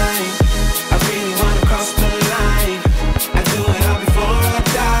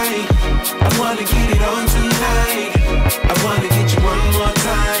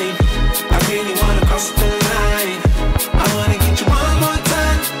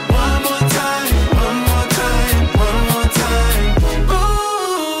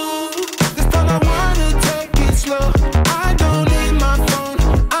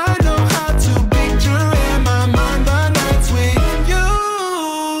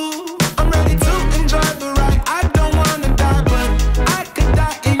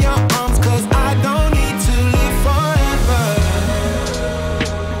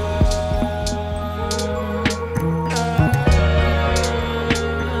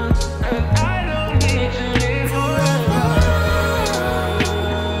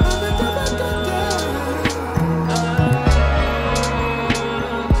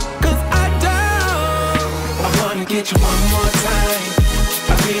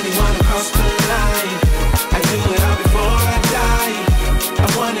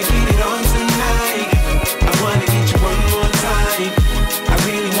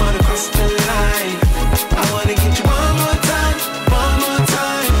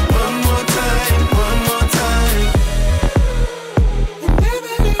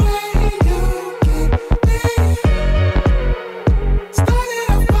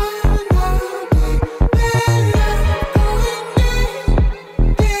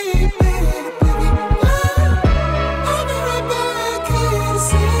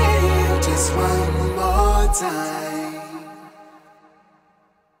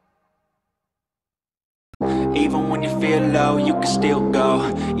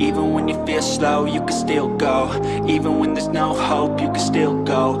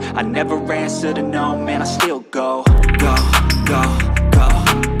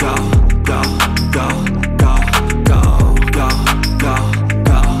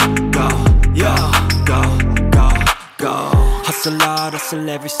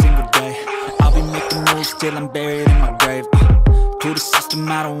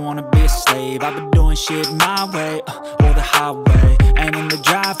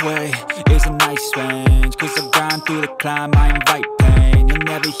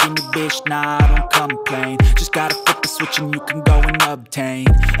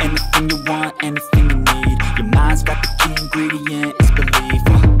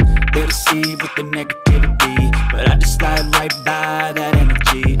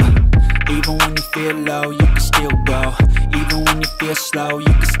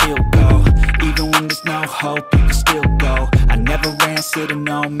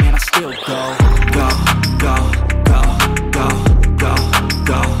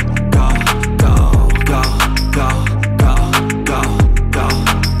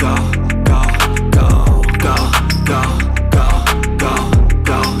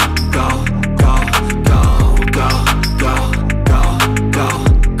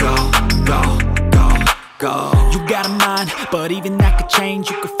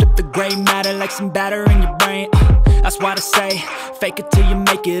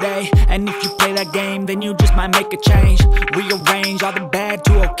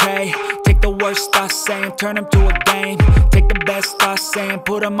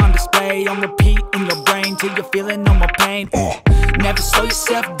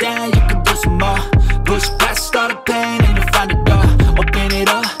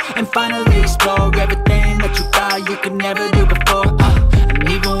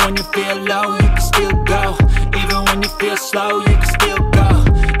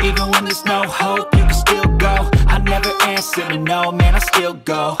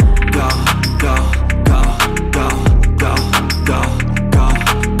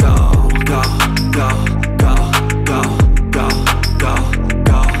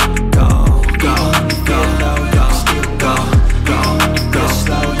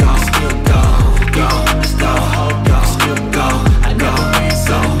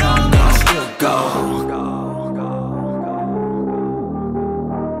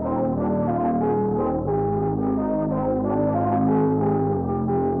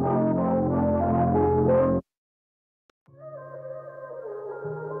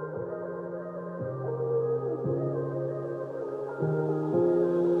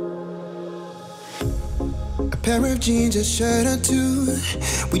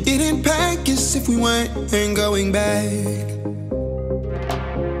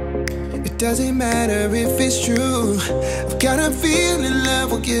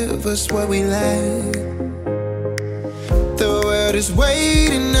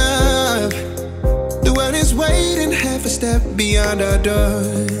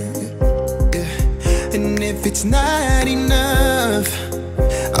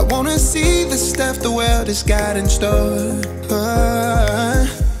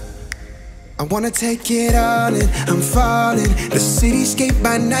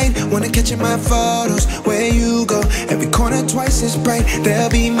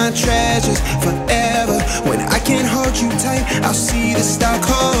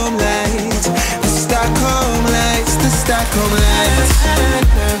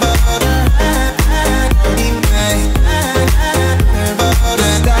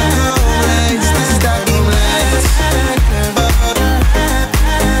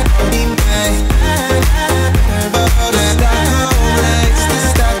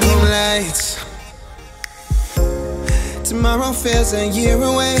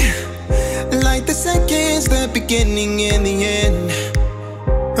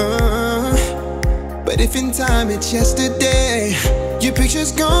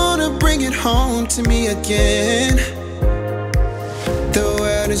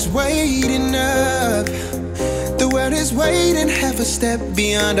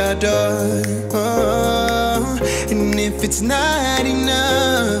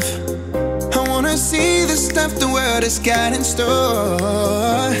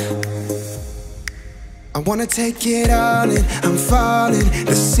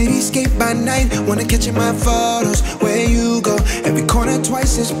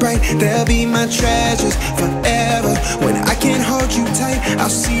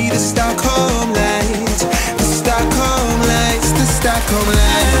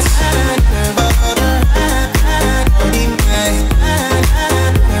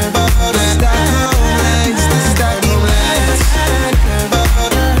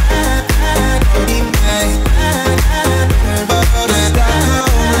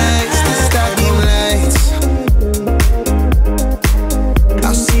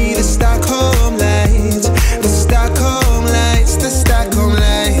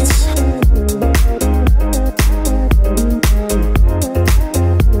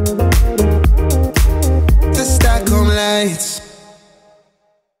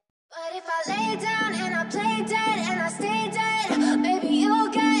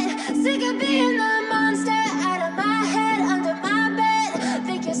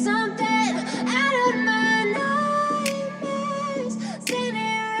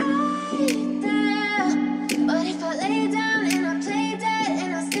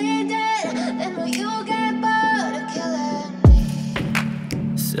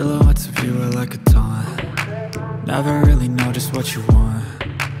Never really know just what you want.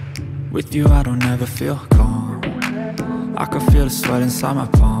 With you I don't ever feel calm. I can feel the sweat inside my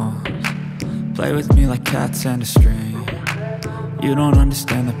palms. Play with me like cats and a string. You don't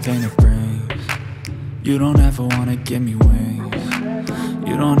understand the pain it brings. You don't ever wanna give me wings.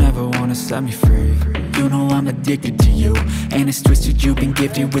 You don't ever wanna set me free. You know I'm addicted to you, and it's twisted, you've been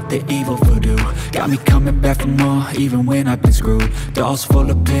gifted with the evil voodoo. Got me coming back for more, even when I've been screwed. Dolls full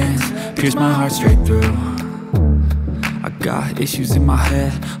of pins, pierce my heart straight through. I got issues in my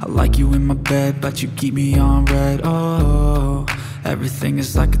head, I like you in my bed, but you keep me on red. Oh, everything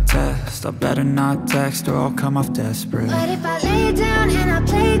is like a test, I better not text or I'll come off desperate. But if I lay down and I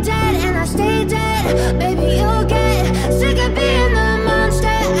play dead and I stay dead, baby you'll get sick of being the monster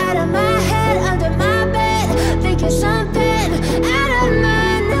out of my head, under my bed, thinking something out of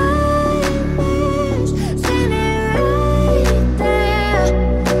my nightmares, standing right there.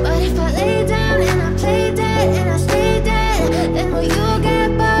 But if I lay down and I play dead and I stay dead, then will you get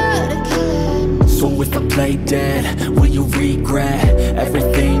bored of killing? So if I play dead, will you regret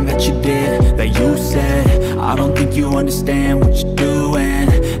everything that you did, that you said? I don't think you understand what you're doing,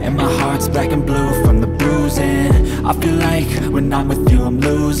 and my heart's black and blue from the bruising. I feel like when I'm with you I'm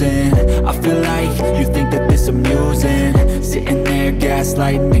losing. I feel like you think that this amusing, sitting there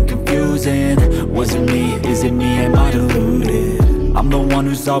gaslighting and confusing. Was it me? Is it me? Am I deluded? I'm the one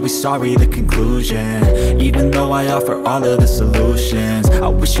who's always sorry, the conclusion, even though I offer all of the solutions. I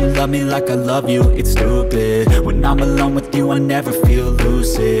wish you loved me like I love you, it's stupid. When I'm alone with you I never feel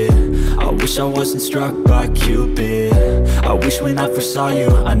lucid. I wish I wasn't struck by Cupid. I wish when I first saw you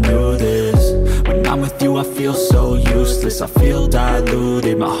I knew this. When I'm with you I feel so useless, I feel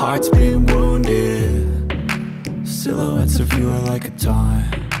diluted, my heart's been wounded. Silhouettes of you are like a taunt,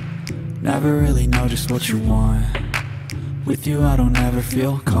 never really know just what you want. With you I don't ever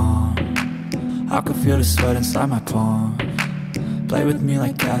feel calm, I can feel the sweat inside my palms. Play with me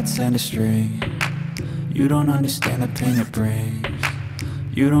like cats and a string. You don't understand the pain it brings.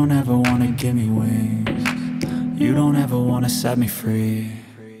 You don't ever wanna give me wings. You don't ever wanna set me free.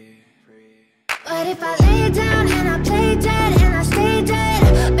 But if I lay down and I play dead and I stay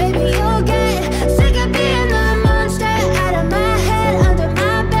dead, baby you'll get sick of being the monster out of my head, under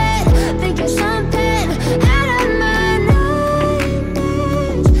my bed, thinking something out of my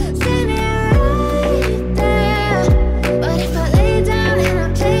nightmares, standing right there. But if I lay down and I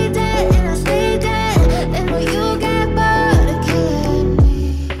play dead and I stay dead, then will you get bored of killing me?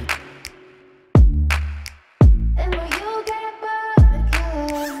 Then will you get bored of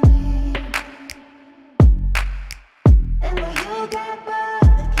killing me? And will you get bored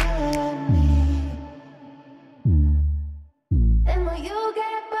of killing me? And will you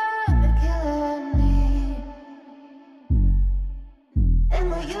get bored of killing me? And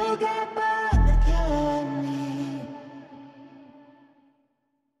will you get bored of killing me?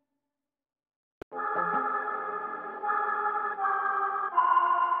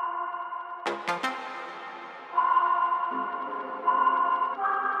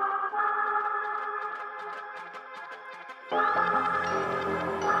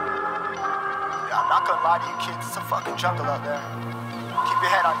 I'm not gonna lie to you kids, it's a fucking jungle out there. Keep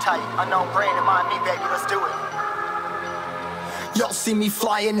your head on tight, unknown brain and mind me, baby, let's do it. Y'all see me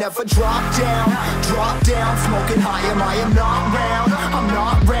flying, never drop down, smoking high, I am not round, I'm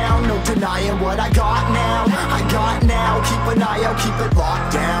not round, no denying what I got now, keep an eye out, keep it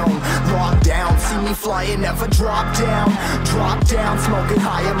locked down, see me flying, never drop down, smoking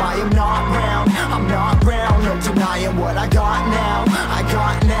high, I am not round, I'm not round, no denying what I got now,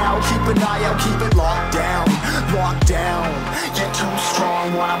 keep an eye out, keep it locked down, you're too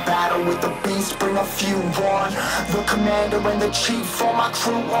strong, wanna battle with the beast, bring a few on, the commander and the chief, all my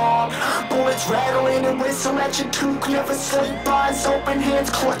crew on, bullets rattling and whistle at your toque, never sleep, eyes open, hands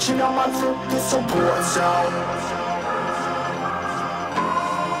clutching on my loop, it's a war zone.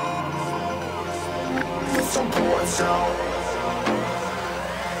 It's a war zone.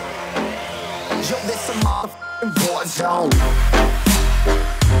 Yo, this a motherfucking war zone.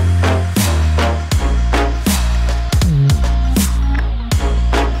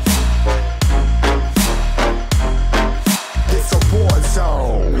 It's a war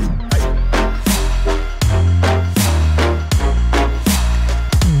zone.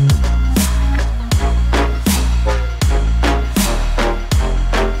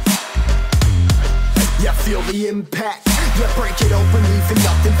 Yeah, feel the impact. Yeah, break it open, leaving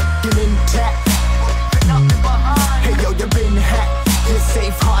nothing f***ing intact. Hey yo, you been hacked. You're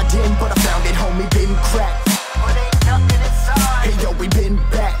safe, hard in, but I found it, homie, been cracked. Hey yo, we been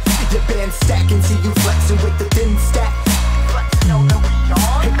back. Your band stacking, see you flexing with the thin stack.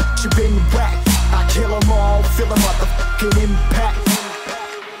 Hey, you been whacked. I kill 'em all, fill 'em up.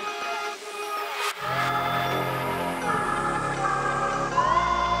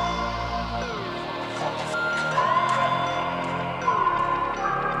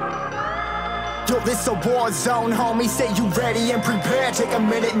 Yo, this a war zone, homie. Say you ready and prepared. Take a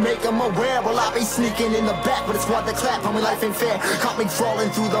minute, make them aware. Well, I be sneaking in the back, but it's what the clap. Homie, life ain't fair. Caught me crawling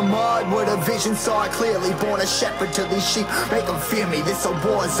through the mud where the vision saw it clearly. Born a shepherd to these sheep, make them fear me. This a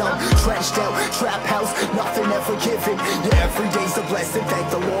war zone, trashed out, trap house, nothing ever given. Yeah, every day's a blessing.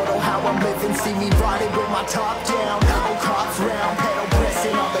 Thank the Lord, oh how I'm living. See me riding with my top down, oh cops round, pedal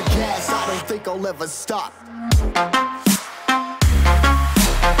pressing on the gas. I don't think I'll ever stop.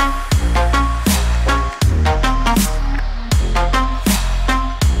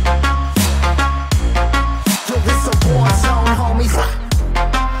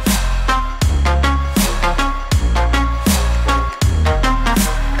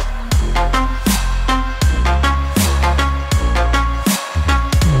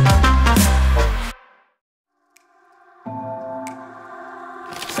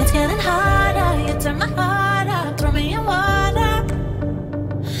 It's getting harder, you turn my heart up, throw me in water.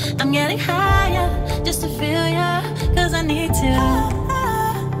 I'm getting higher, just to feel ya, cause I need to.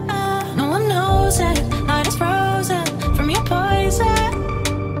 No one knows it, heart is frozen from your poison.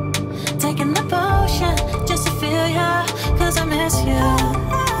 Taking the potion, just to feel ya, cause I miss you.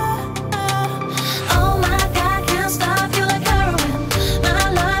 Oh my God, can't stop you like heroin. My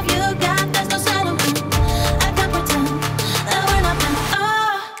love you got, there's no settlement. I can't pretend that we're not meant.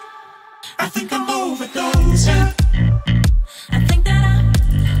 I think I'm overdosing. I think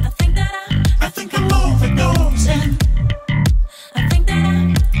I'm overdosing. I think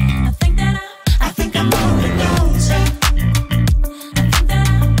I'm overdosing.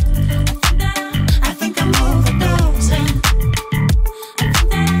 I think I'm overdosing.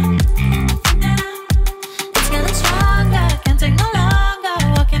 It's getting stronger, can't take no longer.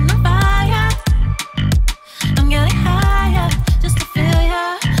 Walking on fire. I'm getting higher, just to feel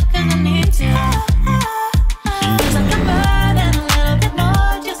ya, cause I need to. Feels like I'm burning a little bit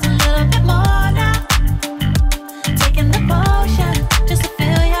more, just a little bit more now. Taking the potion, just to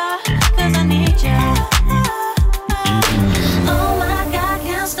feel ya, cause I need ya. Oh my God,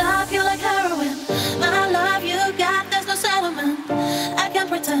 can't stop you like heroin. My love you got, there's no settlement. I can't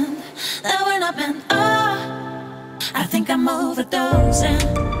pretend that we're not meant. Oh, I think I'm overdosing.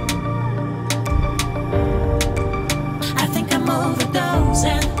 I think I'm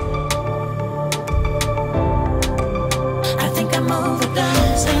overdosing. I think I'm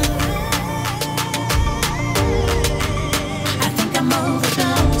overdosing. I think I'm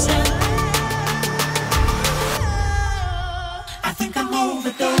overdosing. I think I'm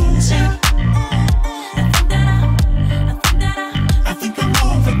overdosing. I think I'm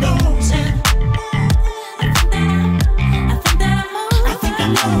overdosing. I think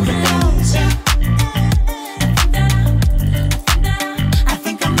I'm overdosing. I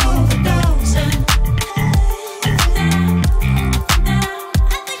think I'm overdosing.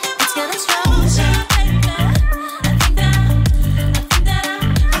 It's getting stronger.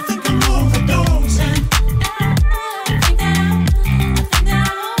 I think I'm overdosing. I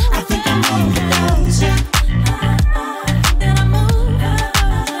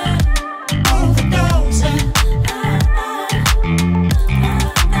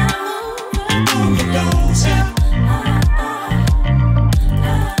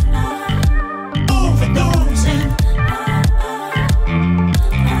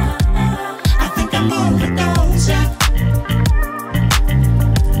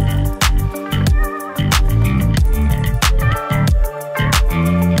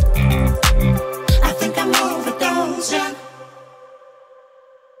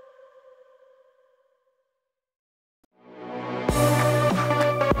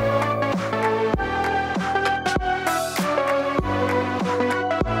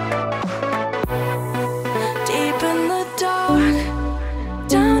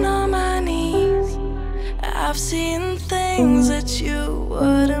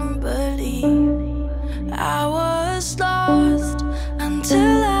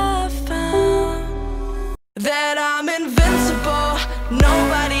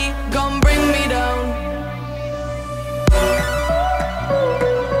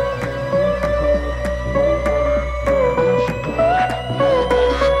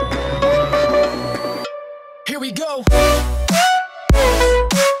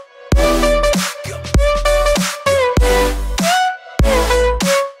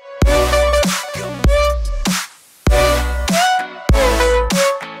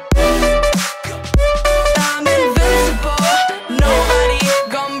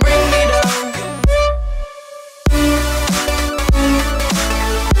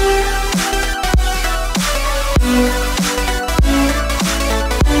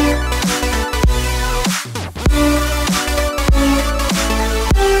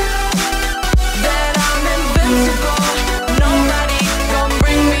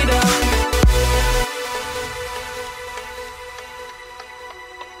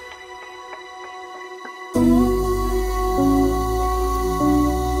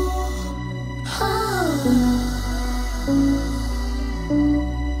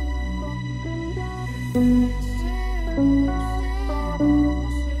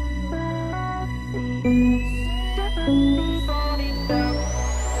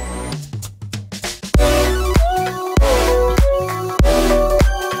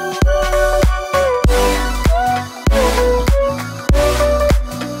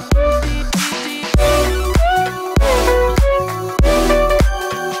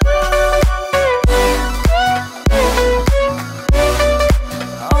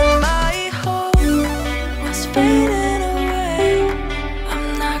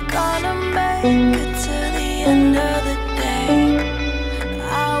Got to the end of the day.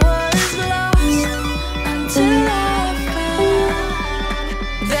 I was lost until I found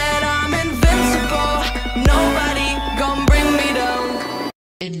that I'm invincible. Nobody gon' bring me down.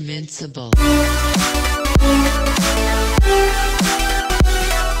 Invincible.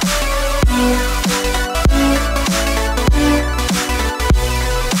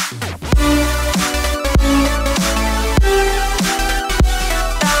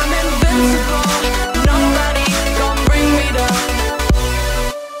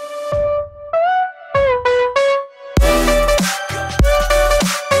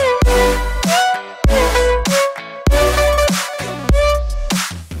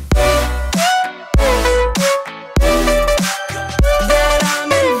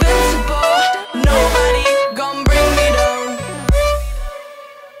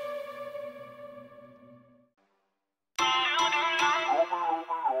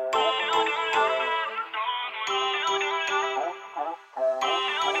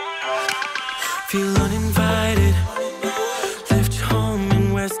 Feel uninvited. Left you home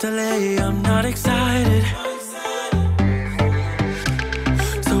in West LA. I'm not excited.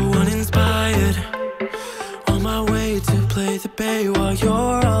 So uninspired. On my way to play the bay while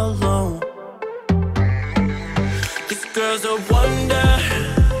you're alone. This girl's a wonder.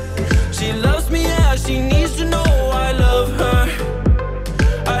 She loves me, yeah, she needs to know I love her.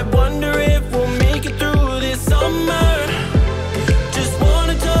 I wonder if we'll make it through this summer. Just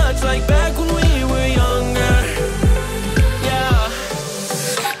wanna touch like back when we were younger. Yeah.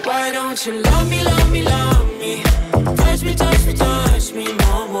 Why don't you love me, love me, love me? Touch me, touch me, touch me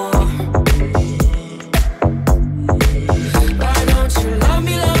no more. Why don't you love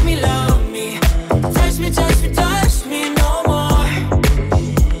me, love me, love me? Touch me, touch me, touch me no more.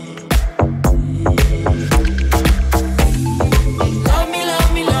 Love me,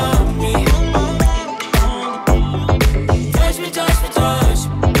 love me, love me. Touch me, touch me, touch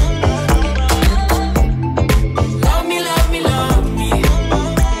me. Love me, love me, love me.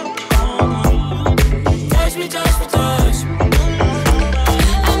 Touch me, touch me, touch me.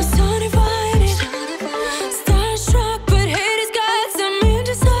 I'm so divided, starstruck, but hate has got some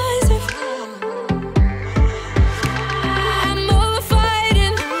indecisive. I'm over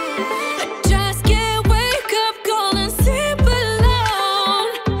fighting. I just can't wake up cold and sleep alone.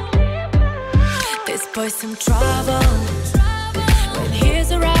 This boy's some trouble. When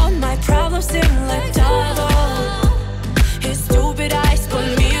he's around, my problems seem like double. His stupid eyes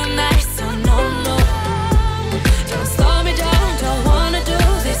put me on ice, so no, no. Don't slow me down, don't wanna do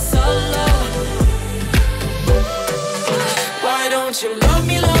this solo. Why don't you love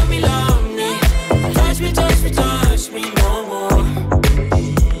me, love me, love me? Touch me, touch me, touch me no more.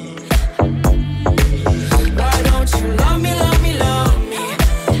 Why don't you love me, love me, love me?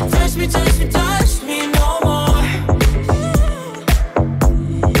 Touch me, touch me, touch me no more.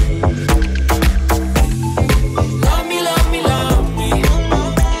 Love me, love me, love me.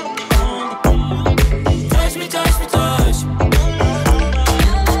 Touch me, touch me, touch me.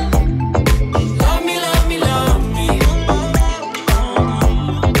 Love me, love me, love me.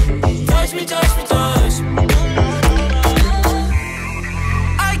 Touch me, touch me, touch me.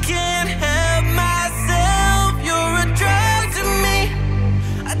 I can't help myself, you're a drug to me.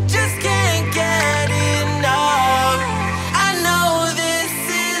 I just can't get enough. I know this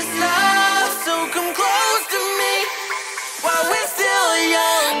is love, so come close to me while we're still young.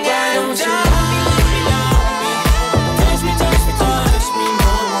 Why don't you love me, love me, love me? Touch me, touch me, touch me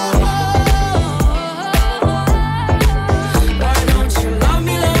no more. Why don't you love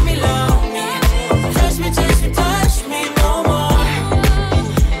me, love me, love me? Touch me, touch me, touch me no more.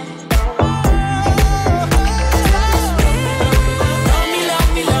 Love me, love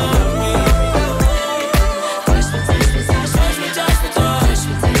me, love me. Touch me, touch me, touch me, touch me, touch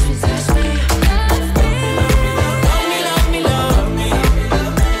me, touch me, touch me. Love me, love me, love me.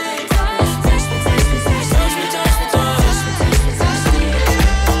 Touch me, touch me, touch me, touch me, touch me, touch me, touch me.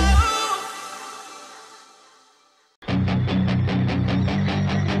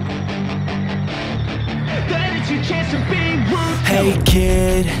 Hey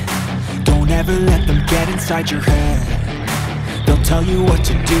kid, don't ever let them get inside your head. They'll tell you what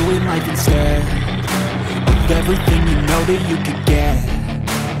to do in life instead of everything you know that you could get.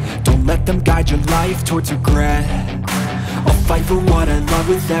 Don't let them guide your life towards regret. I'll fight for what I love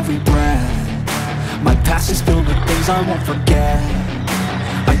with every breath. My past is filled with things I won't forget.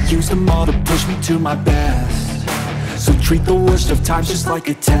 I use them all to push me to my best. So treat the worst of times just like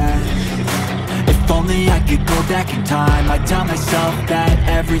a test. If If only I could go back in time, I'd tell myself that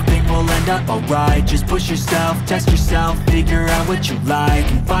everything will end up alright. Just push yourself, test yourself, figure out what you like,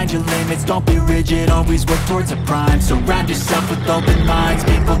 and find your limits, don't be rigid, always work towards a prime. Surround yourself with open minds,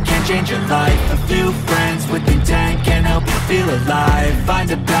 people can change your life. A few friends with intent can help you feel alive. Find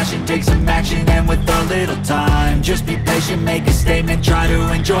a passion, take some action, and with a little time, just be patient, make a statement, try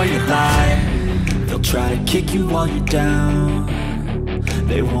to enjoy your life. They'll try to kick you while you're down,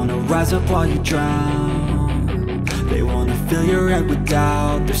 they wanna rise up while you drown. They wanna fill your head with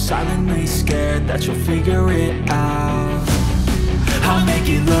doubt, they're silently scared that you'll figure it out. I'll make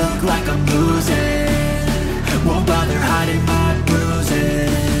it look like I'm losing, won't bother hiding my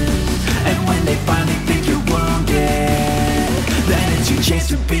bruises. And when they finally think you're wounded, then it's your chance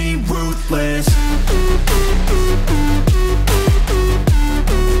to be ruthless.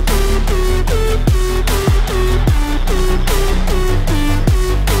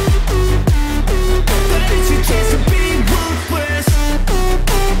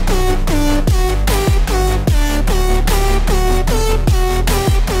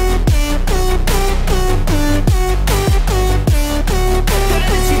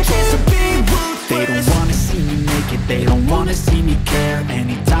 They don't wanna see me care.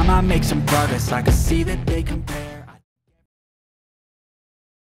 Anytime I make some progress, I can see that they compare.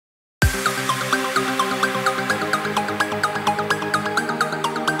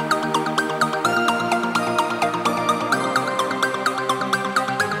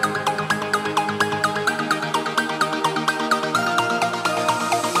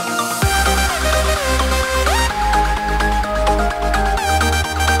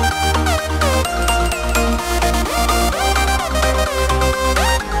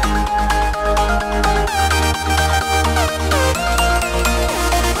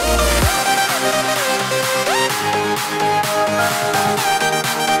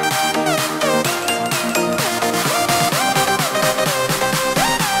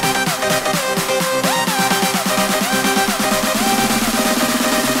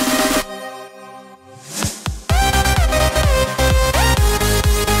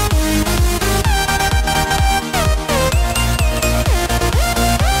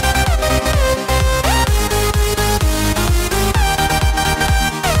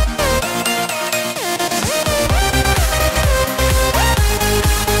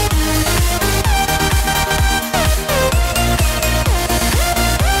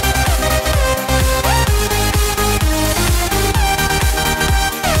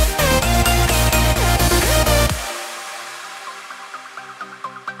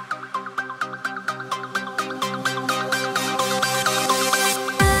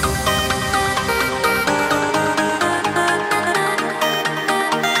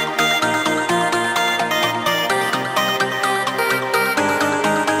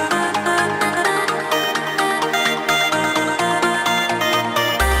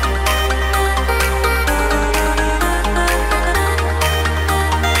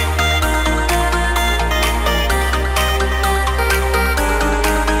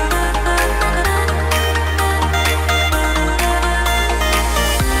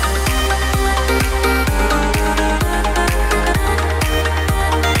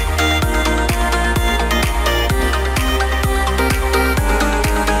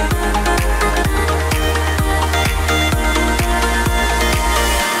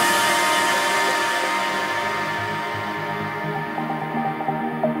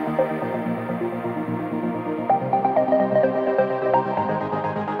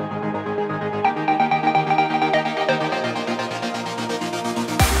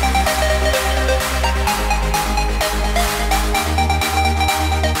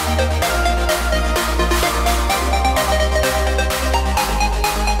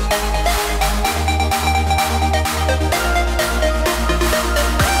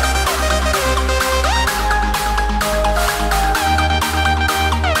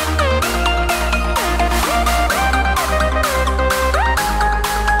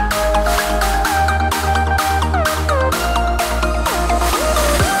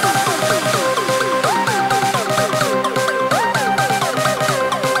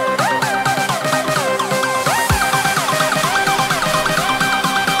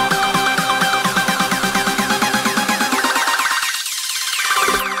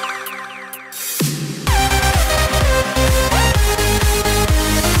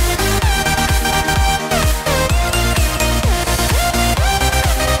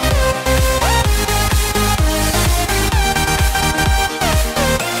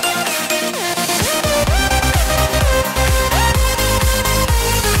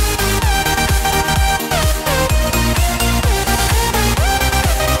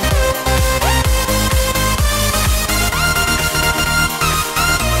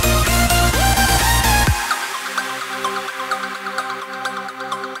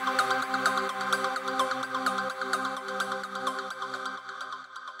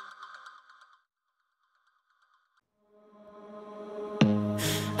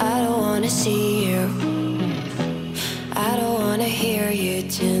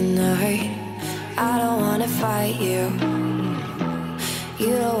 tonight. I don't wanna fight you.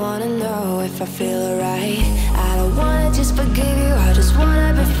 You don't wanna know if I feel alright. I don't wanna just forgive you, I just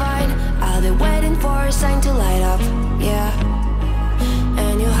wanna be fine. I'll be waiting for a sign to light up, yeah.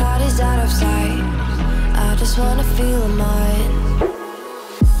 And your heart is out of sight. I just wanna feel mine.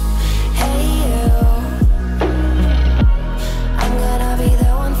 Hey you, I'm gonna be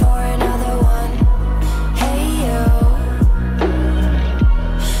the one for another one. Hey you,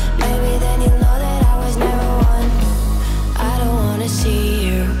 maybe then you'll know that I was never one. I don't wanna see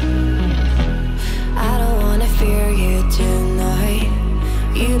you, I don't wanna fear you tonight.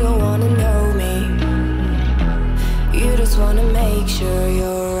 You don't wanna know me, you just wanna make sure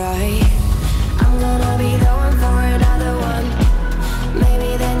you're right. I'm gonna be the one for another one. Maybe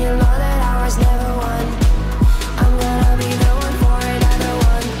then you'll know that I was never one. I'm gonna be the one for another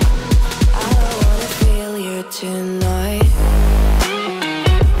one. I don't wanna feel you tonight.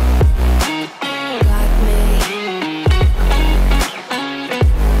 Got me.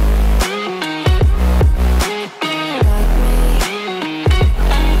 Got me.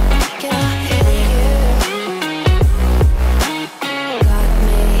 Can I hear you? Got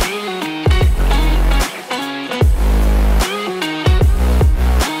me.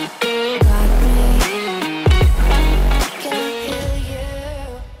 Got me. Can I hear you?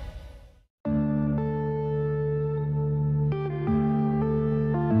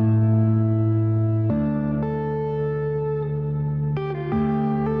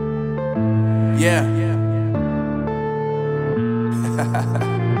 Yeah.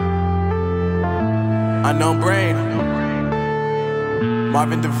 Unknown Brain.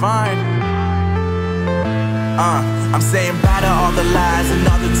 Marvin Devine. I'm saying bye to all the lies and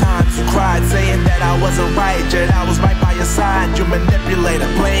all the times you cried, saying that I wasn't right, yet I was right by your side. You manipulator,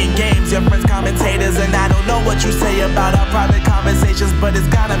 playing games, your friends commentators, and I don't know what you say about our private conversations, but it's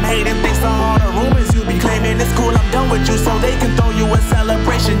got them hating. Thanks to all the rumors you be claiming. It's cool, I'm done with you, so they can throw you a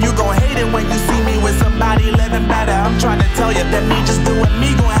celebration. You gon' hate it when you see me with somebody living better. I'm trying to tell you that me just doing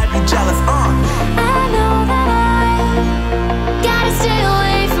me gon' have you jealous. I know that I gotta stay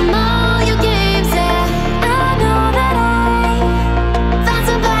away from all your games, yeah. I know that I found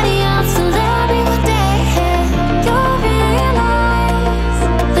somebody else to love me one day, yeah. You'll realize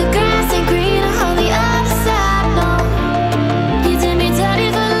the grass ain't greener on the other side, no. You did me dirty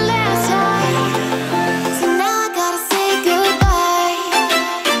for the last time, so now I gotta say goodbye.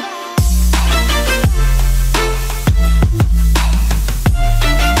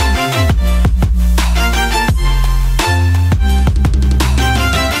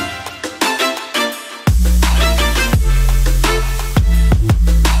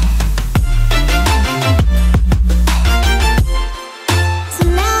 So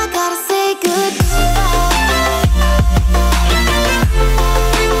now I gotta say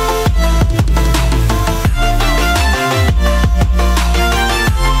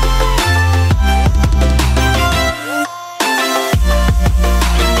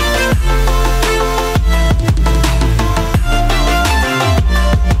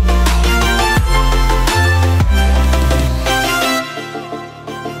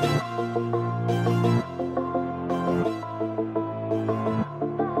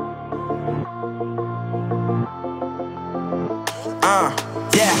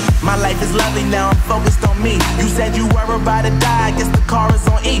Yeah, my life is lovely now, I'm focused on me. You said you were about to die, I guess the car is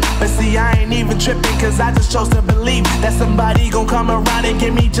on E. But see, I ain't even tripping, cause I just chose to believe that somebody gon' come around and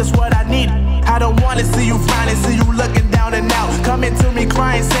give me just what I need. I don't wanna see you frowning, see you looking down and out, coming to me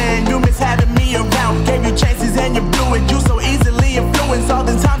crying, saying you miss having me around. Gave you chances and you blew it, you so easily influenced. All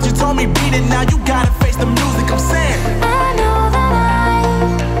the times you told me beat it, now you gotta face the music. I'm saying I know that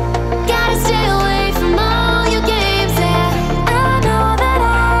I gotta stay away from all your games, yeah. I know that I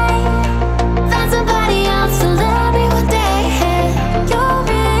found somebody else to love me one day, yeah. You'll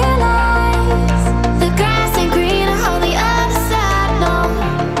realize the grass ain't greener on the other side, no.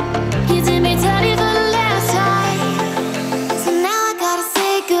 You did me dirty for the last time, so now I gotta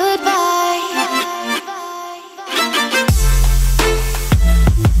say goodbye.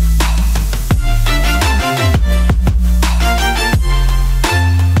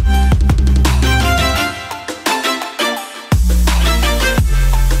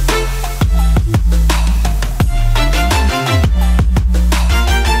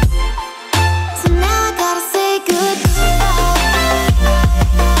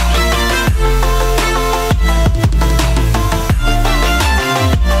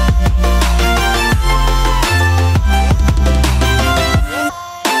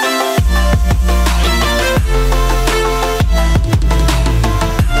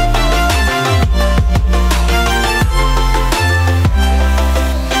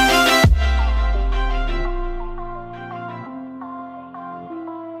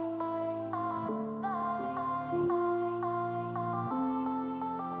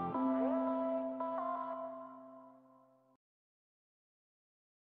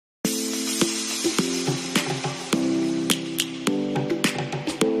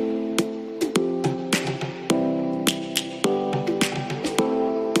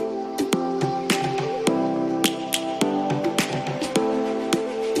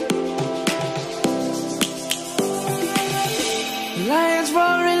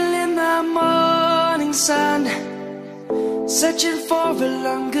 sun, searching for a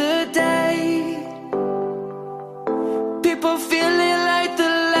longer day. People feeling like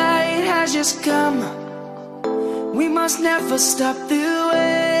the light has just come. We must never stop the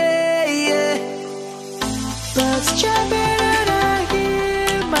way. Birds jumping and I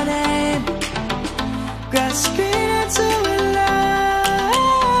hear my name, grasping into a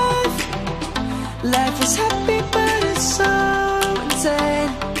life. Life is happy but it's so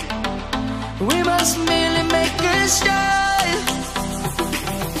insane. We must merely make a start.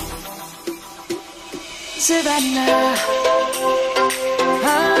 Savannah,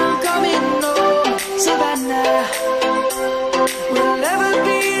 I'm coming home. Savannah, we'll never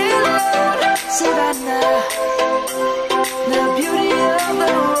be alone. Savannah, the beauty of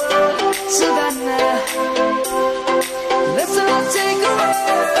the world. Savannah, let's all take a walk.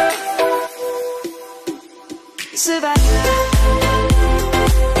 Savannah.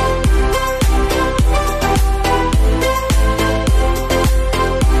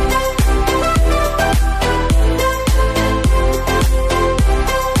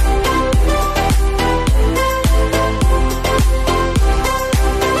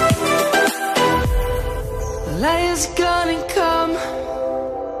 Gonna come.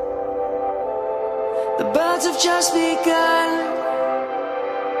 The birds have just begun.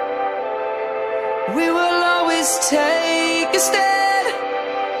 We will always take a stand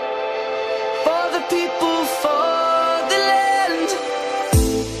for the people, for the land.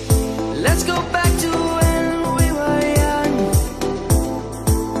 Let's go back to when we were young.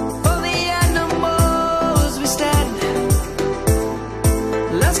 For the animals we stand.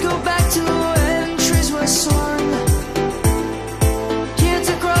 Let's go back to when trees were swung.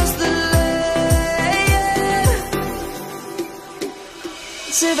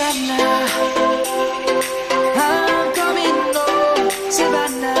 Savannah, I'm coming home.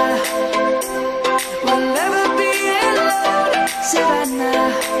 Savannah, we'll never be alone. Savannah,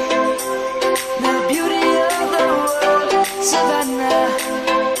 the beauty of the world. Savannah,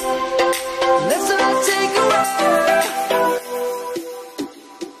 let's all take a walk.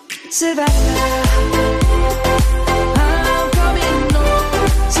 Savannah.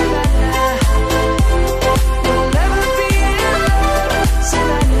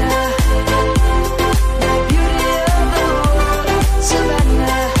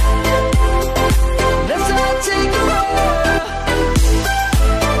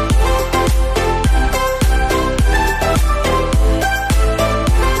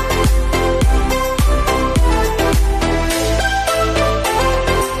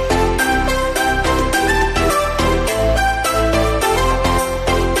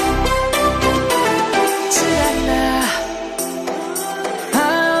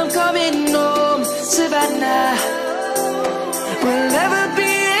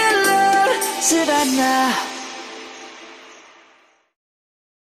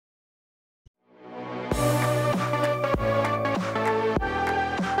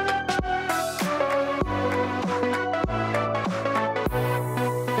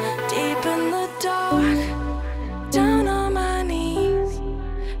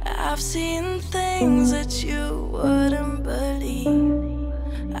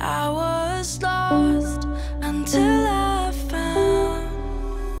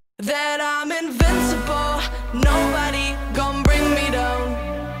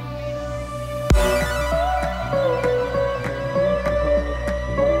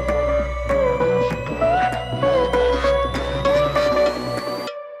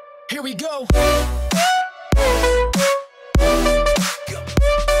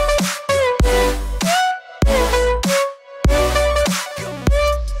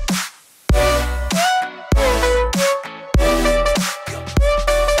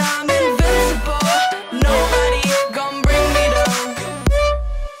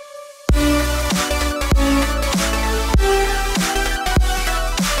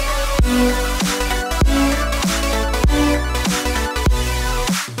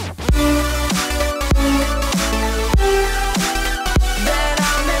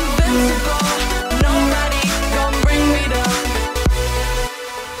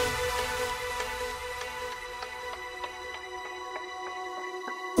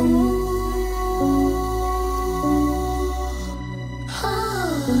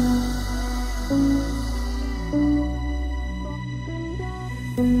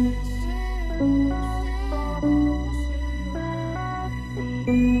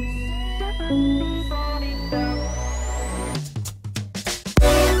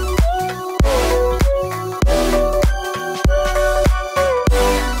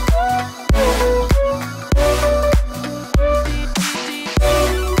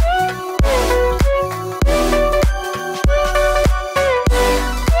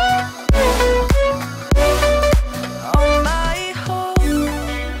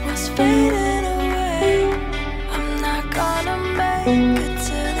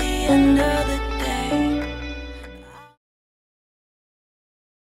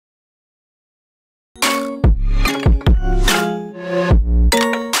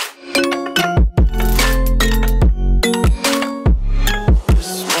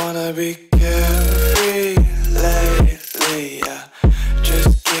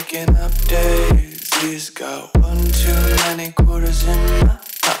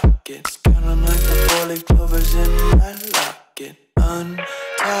 pocket. Scanning like the four-leaf clovers in my locket.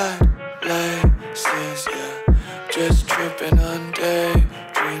 Untied laces, yeah. Just tripping on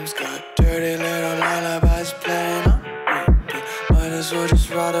daydreams. Got dirty little lullabies playing on repeat. Might as well just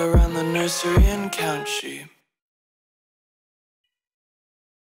ride around the nursery and count sheep.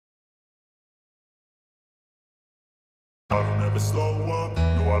 I don't ever slow up,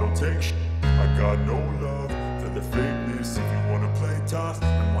 no I don't take shit. I got no love for the fakeness. If you wanna play tough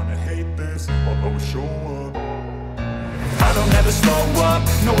and wanna hate this, I'll always show up. I don't ever slow up,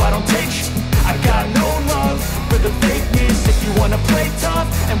 no I don't take shit. I got no love for the fakeness. If you wanna play tough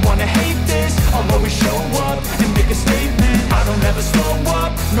and wanna hate this, I'll always show up and make a statement. I don't ever slow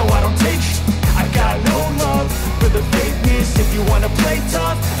up, no I don't take shit. I got no love for the fakeness. If you wanna play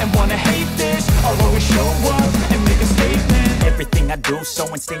tough and wanna hate this, I'll always show up and make a statement. Everything I do so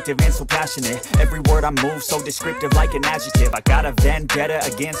instinctive and so passionate. Every word I move so descriptive like an adjective. I got a vendetta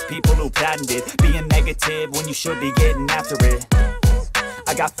against people who patented being negative when you should be getting after it.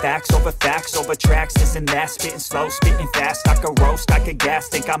 I got facts over tracks, this and that. Spitting slow, spitting fast. I could roast, I could gas.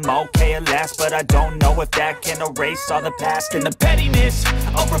 Think I'm okay at last, but I don't know if that can erase all the past. And the pettiness,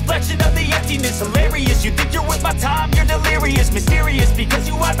 a reflection of the emptiness. Hilarious, you think you're with my time, you're delirious. Mysterious, because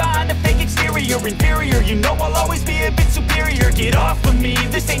you hide behind a fake exterior. Inferior, you know I'll always be a bit superior. Get off of me,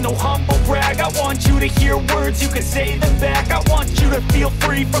 this ain't no humble brag. I want you to hear words, you can say them back. I want you to feel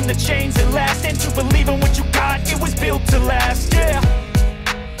free from the chains that last, and to believe in what you got, it was built to last, yeah.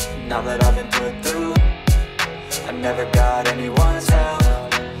 Now that I've been put through, I never got anyone's help.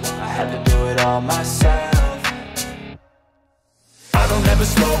 I had to do it all myself. I don't ever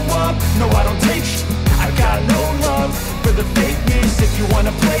slow up, no I don't take shit. I got no love for the fakeness. If you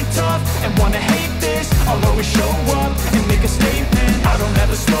wanna play tough and wanna hate this, I'll always show up and make a statement. I don't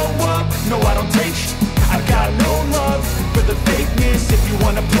ever slow up, no I don't take shit. I got no love for the fakeness. If you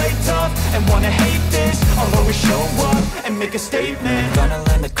wanna play tough and wanna hate this, I'll always show up and make a statement. Gonna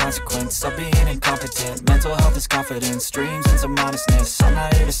learn the consequence of being incompetent. Mental health is confidence, dreams and some honestness. I'm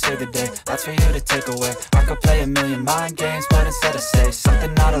not here to save the day, that's for you to take away. I could play a million mind games, but instead I say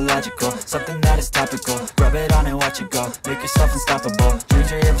something not illogical, something that is topical. Rub it on and watch it go, make yourself unstoppable.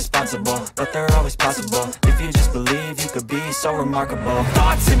 Dreams are irresponsible, but they're always possible. If you just believe, you could be so remarkable.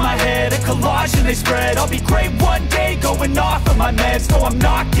 Thoughts in my head, a collage and they spread. I'll be great one day, going off of my meds. No, I'm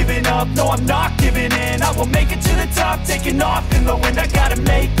not giving up, no, I'm not giving in. I will make it to the top, taking off in the wind. I gotta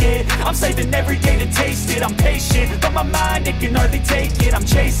make it, I'm saving every day to taste it. I'm patient, but my mind, it can hardly take it. I'm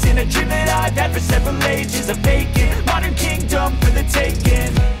chasing a dream that I've had for several ages. A vacant, modern kingdom for the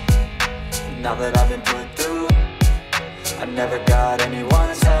taking. Now that I've been put through, I never got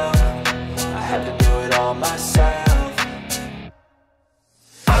anyone's help. I had to do it all myself.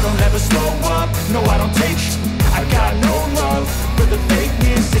 I don't ever slow up, no I don't take shit. I got no love for the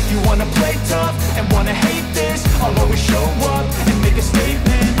fakeness. If you wanna play tough and wanna hate this, I'll always show up and make a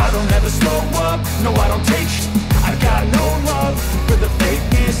statement. I don't ever slow up, no I don't take shit. I got no love for the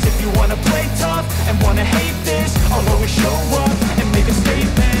fakeness. If you wanna play tough and wanna hate this, I'll always show up and make a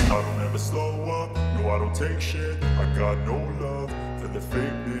statement. I don't ever slow up, no I don't take shit. I got no love for the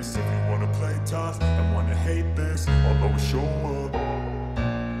fakeness. If you wanna play tough and wanna hate this, I'll always show up.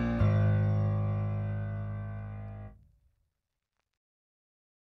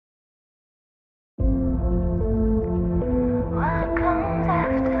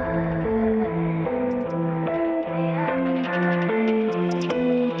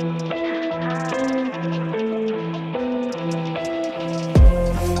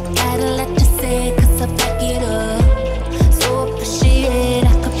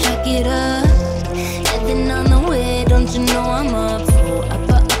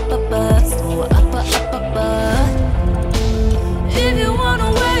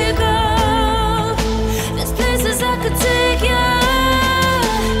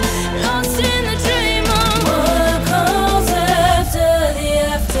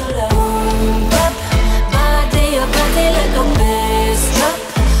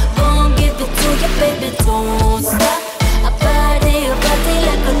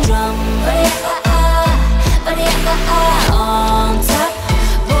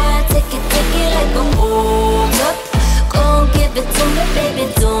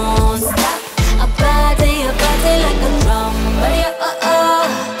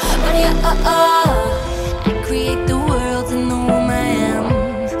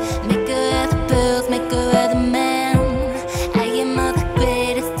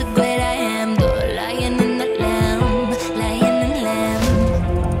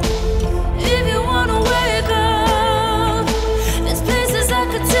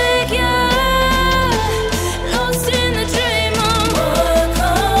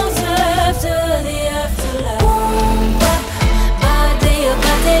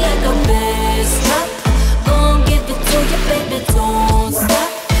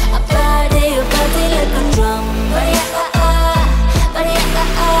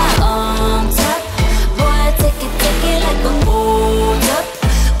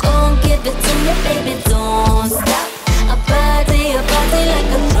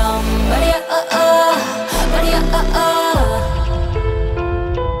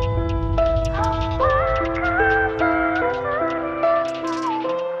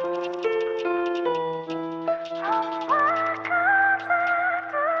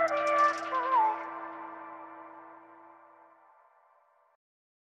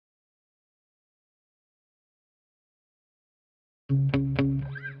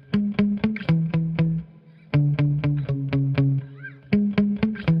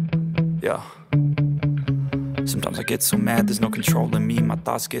 go. Sometimes I get so mad, there's no controlling me. My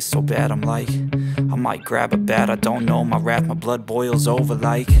thoughts get so bad, I'm like, I might grab a bat, I don't know. My wrath, my blood boils over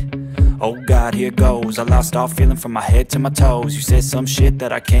like, oh God, here goes. I lost all feeling from my head to my toes. You said some shit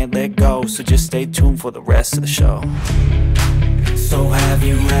that I can't let go, so just stay tuned for the rest of the show. So have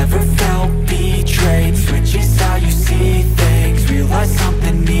you ever felt betrayed? Switches how you see things, realize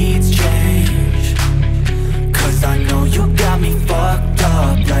something needs change. Cause I know you got me fucked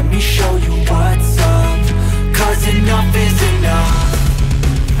up, let me show you what's up. Cause enough is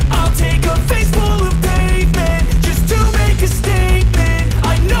enough. I'll take a face full of pavement just to make a statement.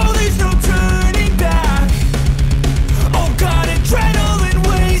 I know there's no turning back. Oh God, adrenaline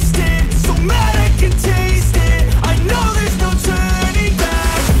wasted, so mad I can taste it. I know there's no turning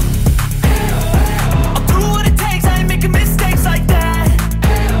back. I'll do what it takes, I ain't making mistakes like that.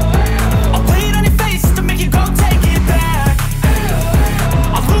 I'll play it on your face just to make you go take it back.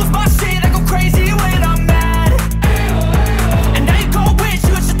 I'll lose my shit, I go crazy when I'm mad.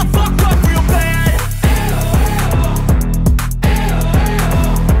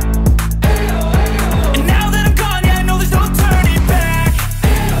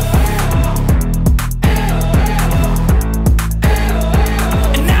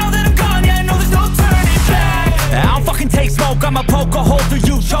 I'ma poke a hole through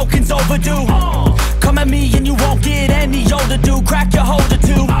you, choking's overdue. Come at me and you won't get any older, dude. Crack your holder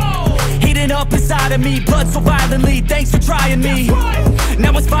too. Heating up inside of me, blood so violently. Thanks for trying me.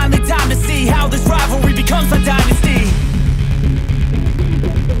 Now it's finally time to see how this rivalry becomes a dynasty.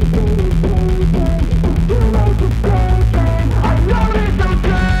 I know there's no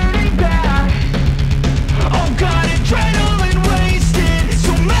turning back. Oh God, adrenaline wasted,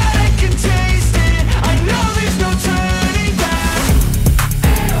 so mad I can taste it. I know there's no turning back.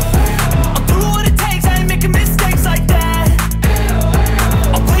 I'll do what it takes, I ain't making mistakes like that.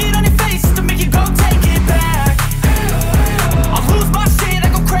 I'll play it on your face just to make you go take it back. I'll lose my shit, I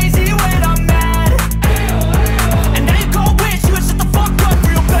go crazy when I'm mad. And now you gon' wish you would shut the fuck up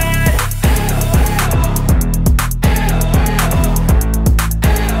real bad.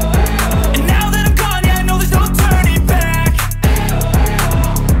 And now that I'm gone, yeah, I know there's no turning back.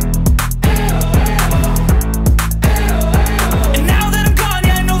 And now that I'm gone,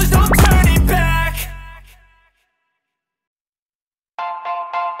 yeah, I know there's no turning back.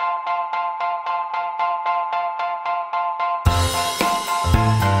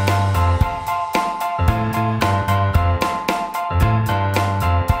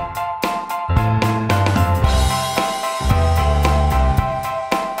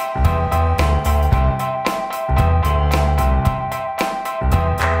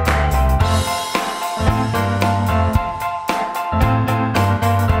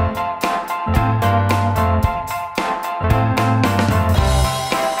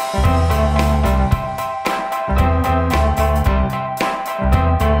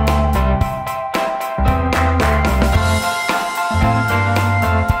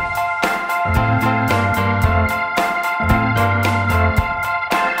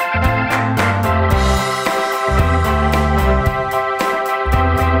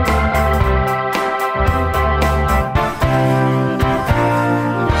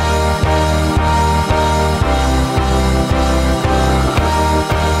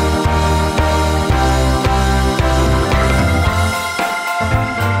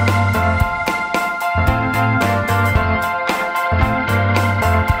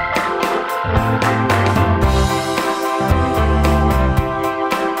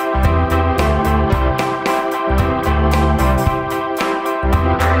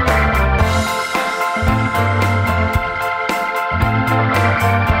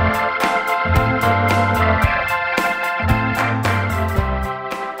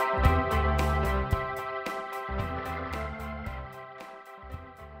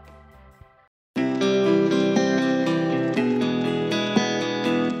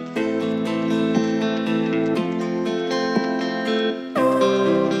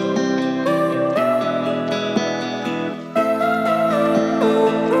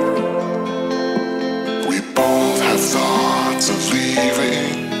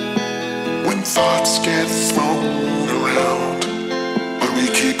 thoughts get thrown around, but we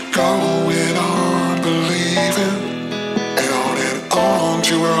keep going on believing, and on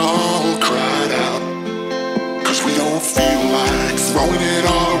till we're all cried out, 'cause we don't feel like throwing it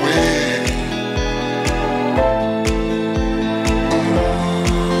all away.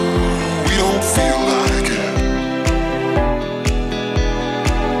 We don't feel like it.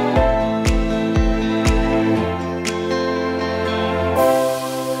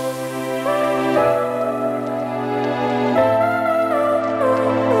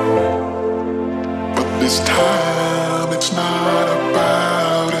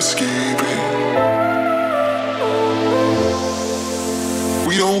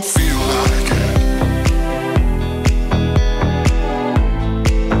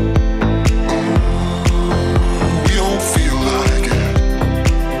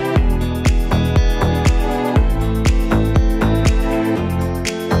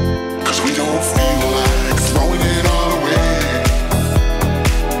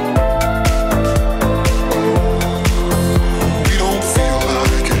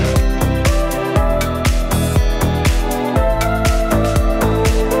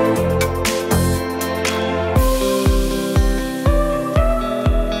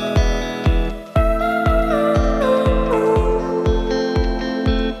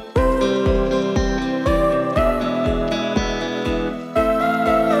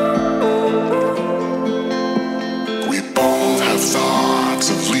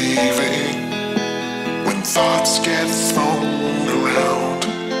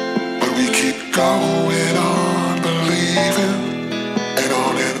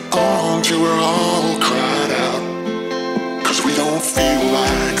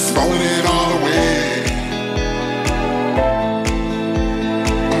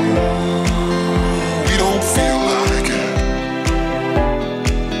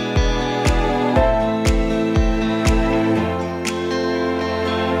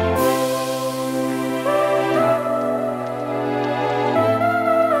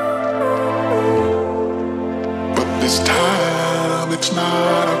 This time it's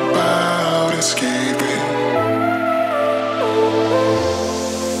not about escaping.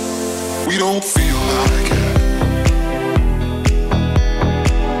 We don't feel like it.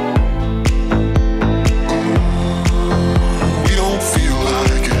 We don't feel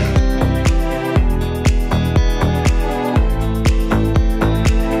like it.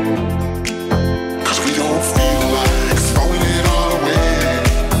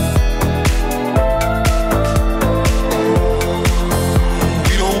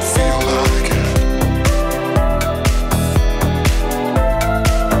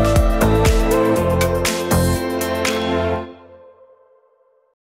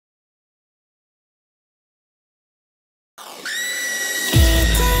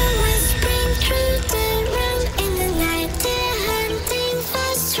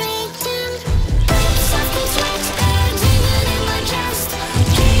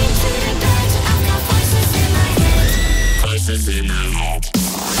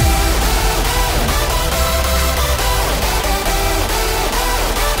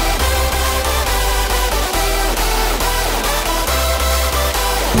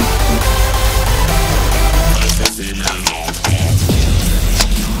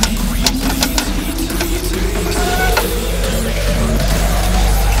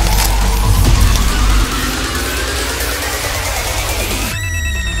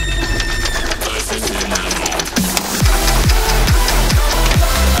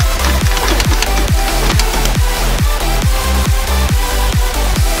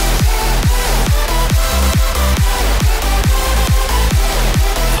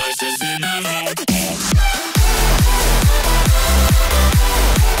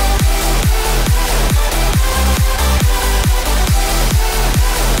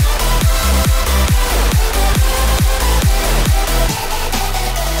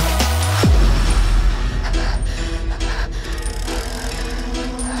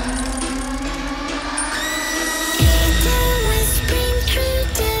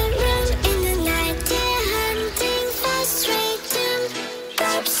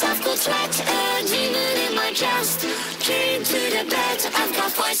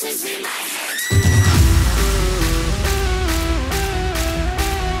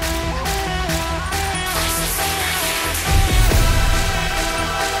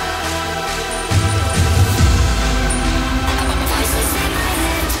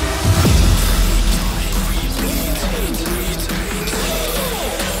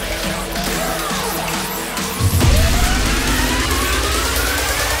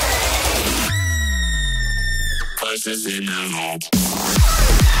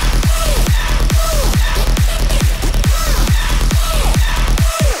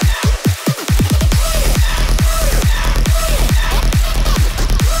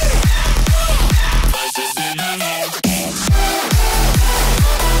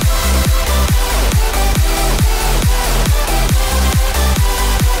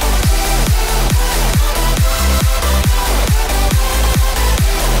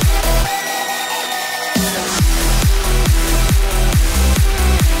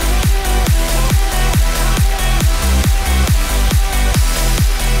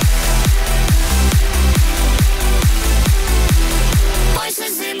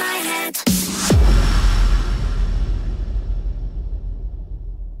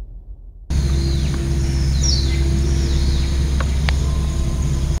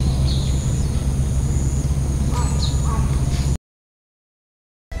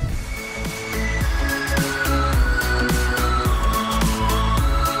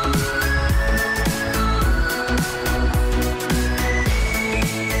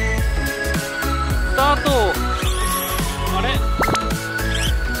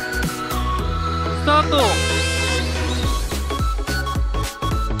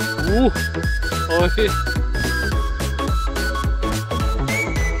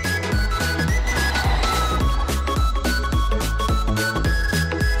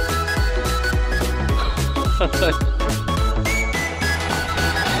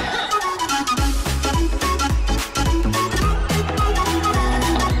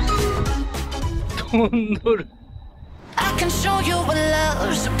 I can show you what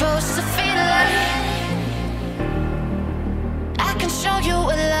love's supposed to feel like. I can show you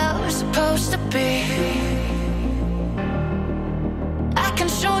what love's supposed to be. I can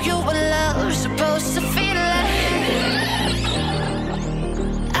show you what love's supposed to feel